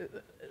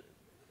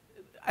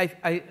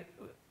 I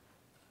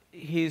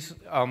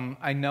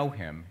know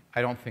him.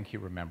 I don't think he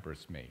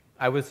remembers me.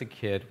 I was a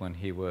kid when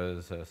he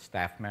was a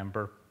staff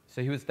member,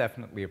 so he was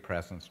definitely a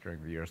presence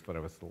during the years that I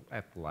was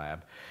at the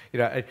lab. You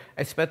know,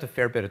 I spent a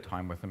fair bit of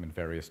time with him in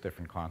various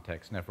different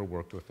contexts, never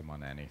worked with him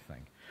on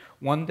anything.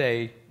 One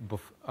day,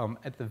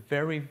 at the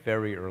very,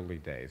 very early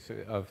days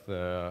of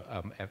the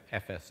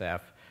FSF,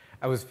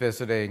 I was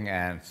visiting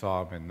and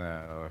saw him in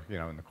the, you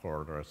know, in the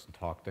corridors and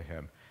talked to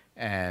him.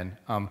 And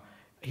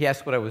he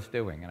asked what I was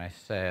doing, and I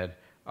said,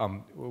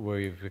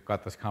 we've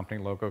got this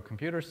company, Logo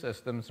Computer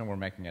Systems, and we're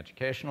making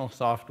educational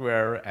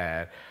software,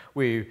 and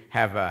we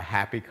have a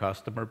happy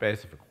customer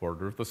base of a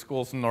quarter of the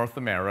schools in North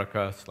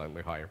America,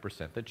 slightly higher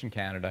percentage in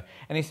Canada.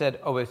 And he said,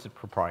 oh, is it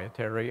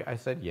proprietary? I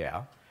said,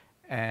 yeah.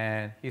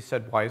 And he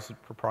said, why is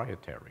it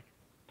proprietary?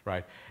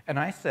 Right? And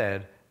I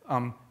said,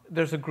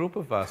 there's a group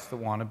of us that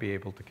want to be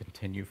able to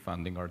continue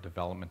funding our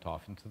development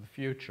off into the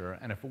future,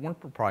 and if it weren't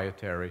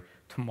proprietary,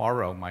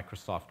 tomorrow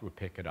Microsoft would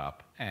pick it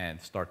up and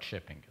start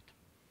shipping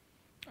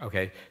it.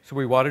 Okay, so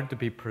we wanted to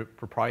be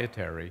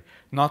proprietary,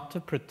 not to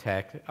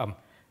protect,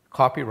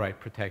 copyright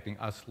protecting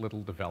us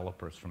little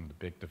developers from the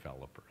big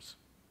developers.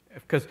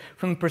 Because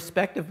from the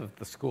perspective of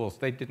the schools,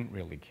 they didn't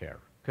really care.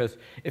 Because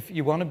if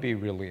you want to be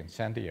really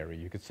incendiary,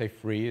 you could say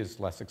free is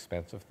less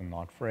expensive than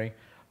not free.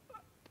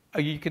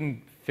 You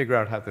can figure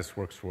out how this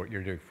works for what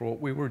you're doing. For what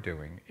we were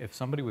doing, if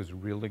somebody was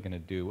really going to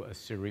do a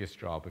serious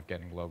job of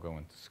getting Logo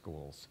into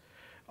schools,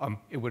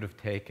 it would have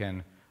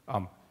taken,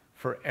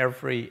 for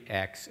every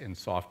X in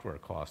software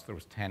costs, there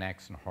was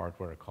 10X in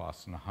hardware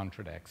costs and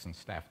 100X in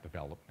staff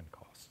development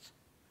costs.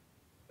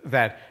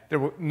 That there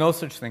were no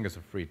such thing as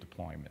a free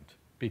deployment,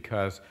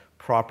 because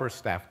proper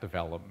staff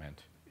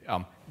development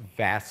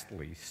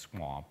vastly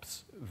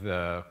swamps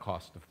the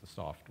cost of the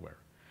software.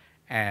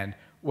 And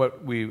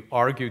what we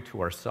argue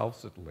to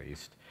ourselves, at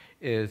least,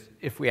 is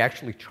if we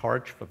actually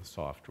charge for the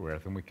software,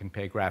 then we can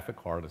pay graphic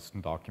artists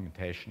and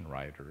documentation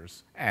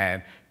writers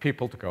and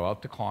people to go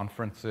out to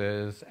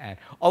conferences and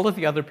all of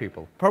the other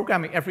people.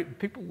 Programming,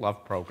 people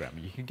love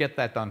programming. You can get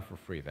that done for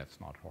free. That's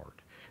not hard.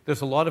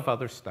 There's a lot of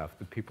other stuff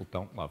that people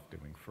don't love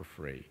doing for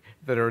free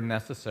that are a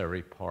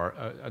necessary part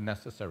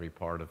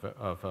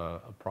of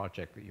a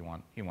project that you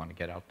want to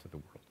get out to the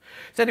world.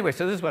 So anyway,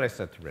 so this is what I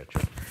said to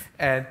Richard.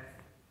 And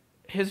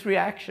his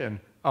reaction,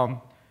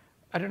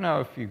 I don't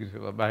know if you,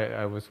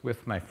 I was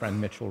with my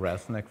friend Mitchell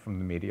Resnick from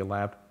the Media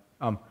Lab.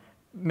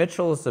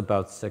 Mitchell is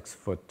about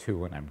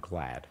 6'2", and I'm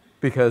glad.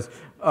 Because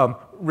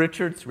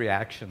Richard's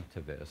reaction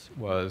to this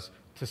was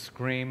to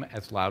scream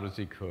as loud as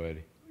he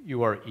could,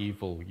 "You are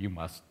evil, you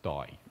must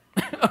die."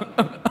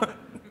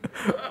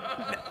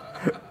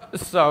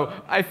 So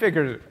I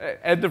figured,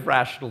 end of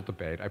rational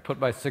debate. I put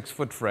my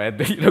 6-foot friend,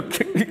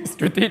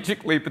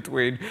 strategically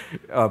between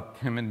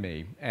him and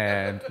me,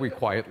 and we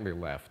quietly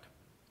left.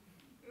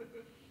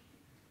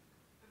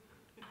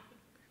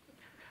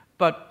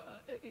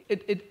 But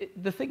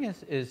the thing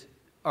is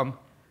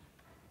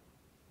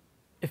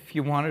if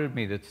you wanted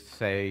me to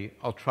say,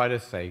 I'll try to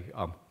say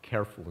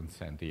careful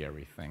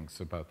incendiary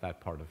things about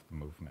that part of the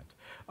movement.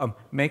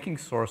 Making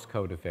source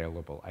code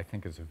available, I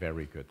think, is a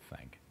very good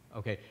thing.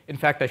 Okay. In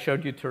fact, I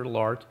showed you Turtle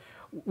Art.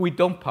 We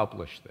don't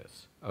publish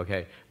this,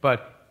 okay?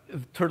 But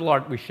Turtle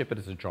Art, we ship it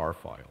as a jar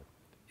file.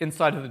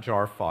 Inside of the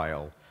jar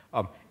file,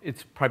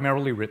 it's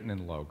primarily written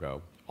in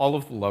Logo. All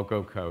of the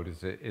Logo code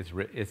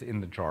is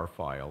in the jar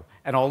file,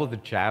 and all of the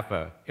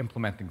Java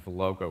implementing the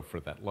logo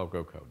for that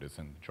Logo code is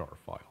in the jar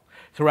file.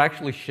 So we're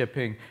actually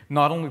shipping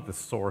not only the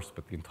source,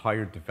 but the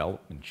entire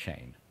development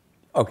chain,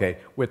 okay,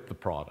 with the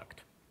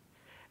product.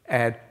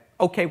 And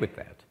okay with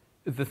that.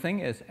 The thing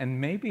is, and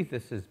maybe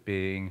this is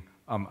being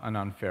an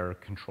unfair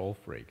control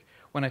freak,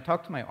 when I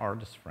talk to my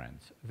artist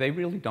friends, they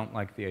really don't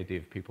like the idea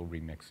of people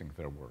remixing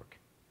their work.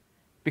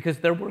 Because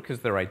their work is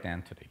their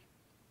identity.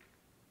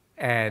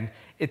 And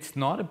it's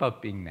not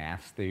about being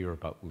nasty or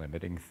about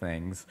limiting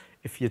things.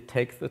 If you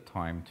take the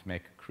time to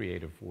make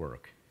creative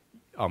work,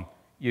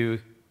 you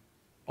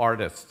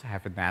artists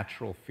have a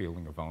natural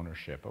feeling of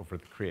ownership over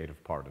the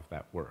creative part of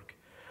that work.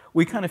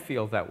 We kind of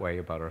feel that way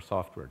about our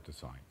software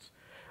designs.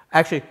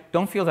 Actually,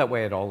 don't feel that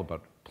way at all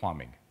about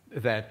plumbing.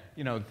 That,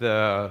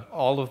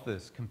 all of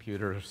this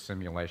computer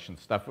simulation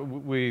stuff,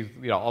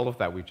 all of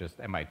that we just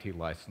MIT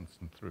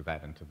licensed and threw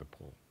that into the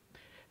pool.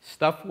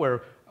 Stuff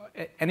where,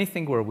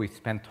 anything where we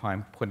spend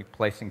time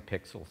placing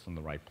pixels in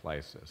the right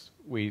places,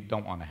 we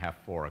don't want to have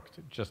forked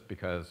just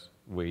because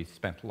we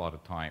spent a lot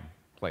of time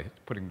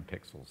putting the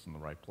pixels in the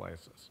right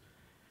places.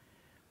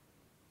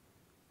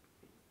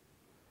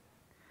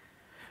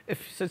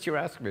 Since you're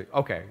asking me,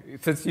 okay,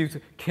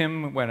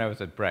 Kim, when I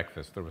was at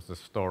breakfast, there was a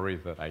story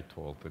that I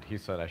told that he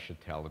said I should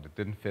tell, and it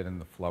didn't fit in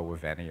the flow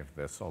of any of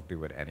this, so I'll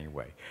do it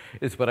anyway.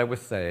 Is what I was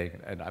saying,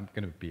 and I'm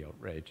going to be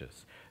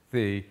outrageous.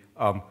 The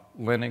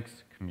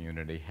Linux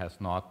community has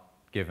not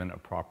given a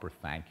proper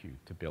thank you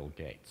to Bill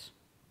Gates.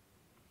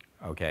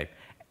 Okay?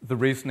 The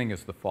reasoning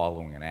is the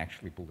following, and I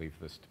actually believe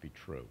this to be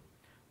true.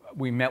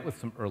 We met with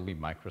some early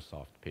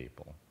Microsoft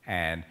people,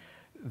 and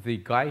the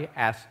guy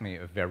asked me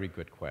a very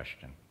good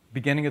question.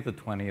 Beginning of the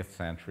 20th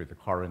century, the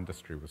car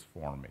industry was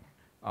forming.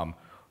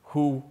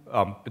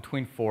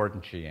 Between Ford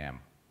and GM,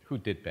 who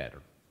did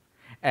better?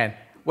 And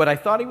what I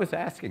thought he was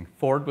asking,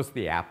 Ford was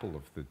the Apple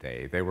of the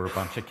day. They were a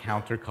bunch of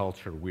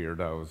counterculture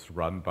weirdos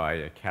run by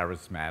a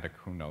charismatic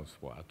who knows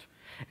what.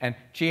 And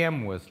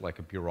GM was like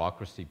a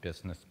bureaucracy,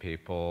 business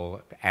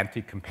people,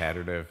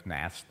 anti-competitive,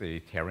 nasty,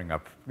 tearing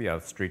up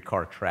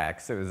streetcar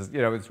tracks. It was,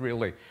 it was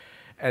really,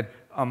 and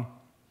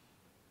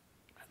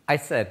I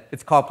said,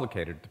 it's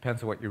complicated. It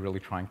depends on what you're really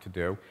trying to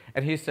do.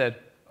 And he said,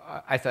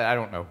 I said, I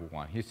don't know who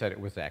won. He said it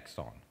was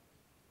Exxon.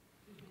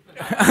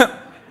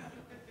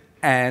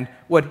 And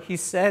what he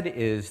said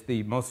is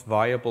the most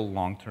viable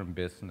long-term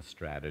business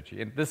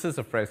strategy, and this is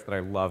a phrase that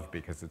I love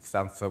because it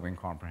sounds so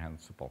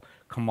incomprehensible,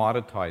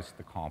 commoditize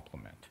the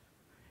complement.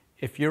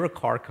 If you're a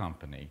car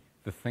company,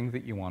 the thing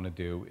that you want to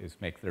do is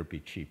make there be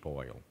cheap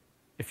oil.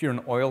 If you're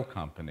an oil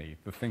company,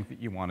 the thing that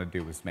you want to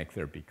do is make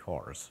there be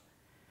cars.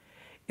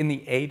 In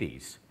the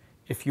 80s,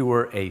 if you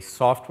were a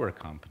software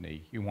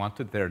company, you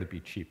wanted there to be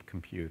cheap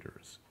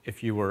computers.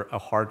 If you were a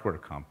hardware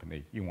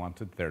company, you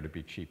wanted there to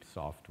be cheap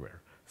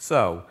software.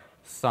 So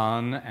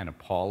Sun and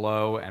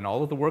Apollo and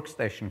all of the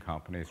workstation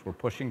companies were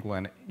pushing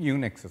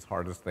Unix as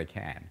hard as they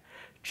can.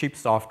 Cheap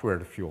software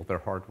to fuel their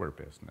hardware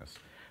business.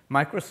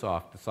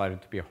 Microsoft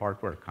decided to be a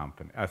software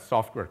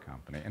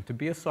company. And to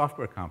be a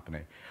software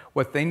company,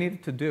 what they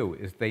needed to do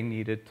is they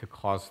needed to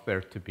cause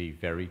there to be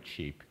very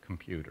cheap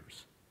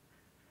computers.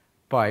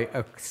 By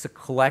a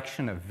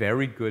collection of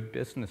very good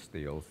business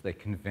deals, they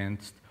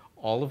convinced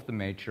all of the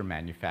major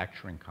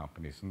manufacturing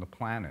companies on the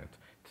planet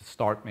to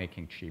start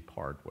making cheap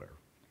hardware.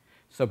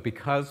 So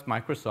because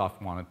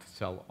Microsoft wanted to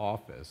sell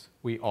Office,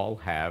 we all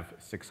have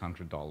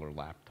 $600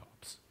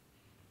 laptops.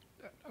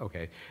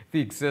 Okay. The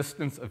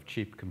existence of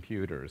cheap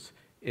computers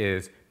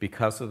is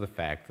because of the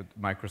fact that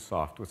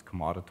Microsoft was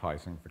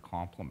commoditizing the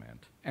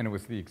complement, and it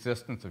was the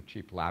existence of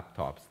cheap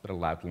laptops that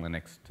allowed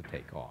Linux to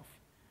take off.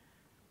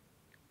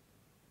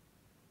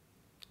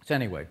 So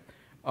anyway,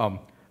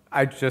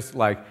 I just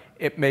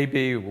it may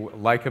be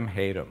like him,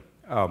 hate him.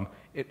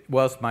 It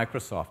was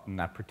Microsoft and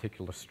that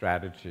particular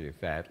strategy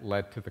that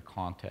led to the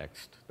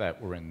context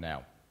that we're in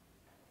now.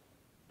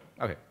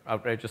 Okay,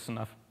 outrageous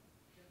enough?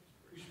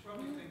 You should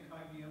probably thank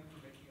IBM for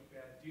making a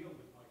bad deal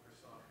with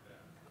Microsoft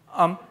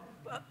then.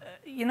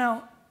 You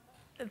know,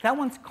 that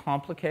one's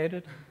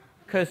complicated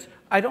because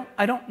I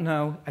don't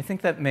know. I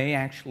think that may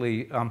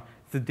actually,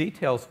 the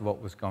details of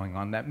what was going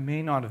on, that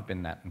may not have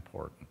been that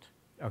important.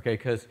 Okay,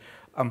 because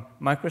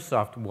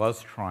Microsoft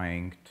was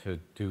trying to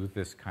do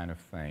this kind of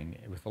thing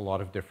with a lot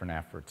of different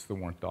efforts that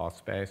weren't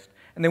DOS-based,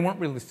 and they weren't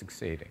really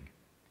succeeding.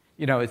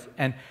 You know,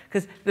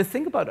 because the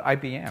thing about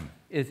IBM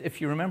is,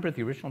 if you remember,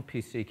 the original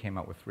PC came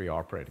out with 3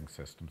 operating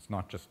systems,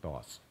 not just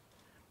DOS.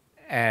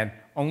 And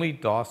only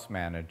DOS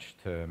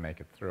managed to make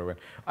it through. And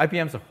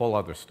IBM's a whole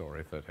other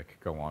story that I could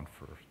go on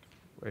for.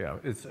 Yeah,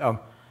 it's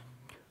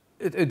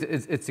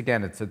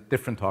a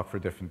different talk for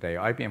a different day.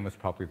 IBM was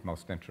probably the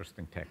most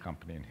interesting tech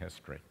company in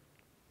history.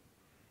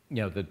 You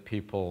know, that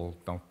people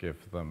don't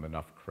give them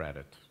enough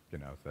credit, you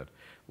know, that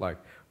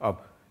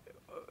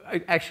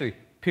actually,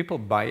 people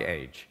my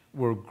age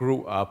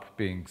grew up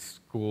being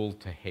schooled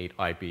to hate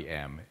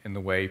IBM in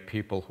the way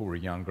people who were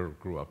younger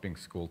grew up being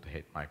schooled to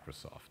hate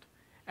Microsoft.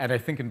 And I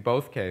think in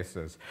both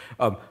cases,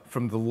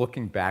 from the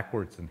looking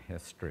backwards in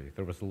history,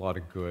 there was a lot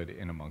of good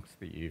in amongst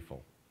the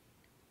evil.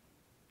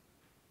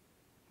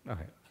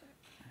 Okay.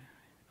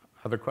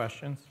 Other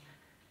questions?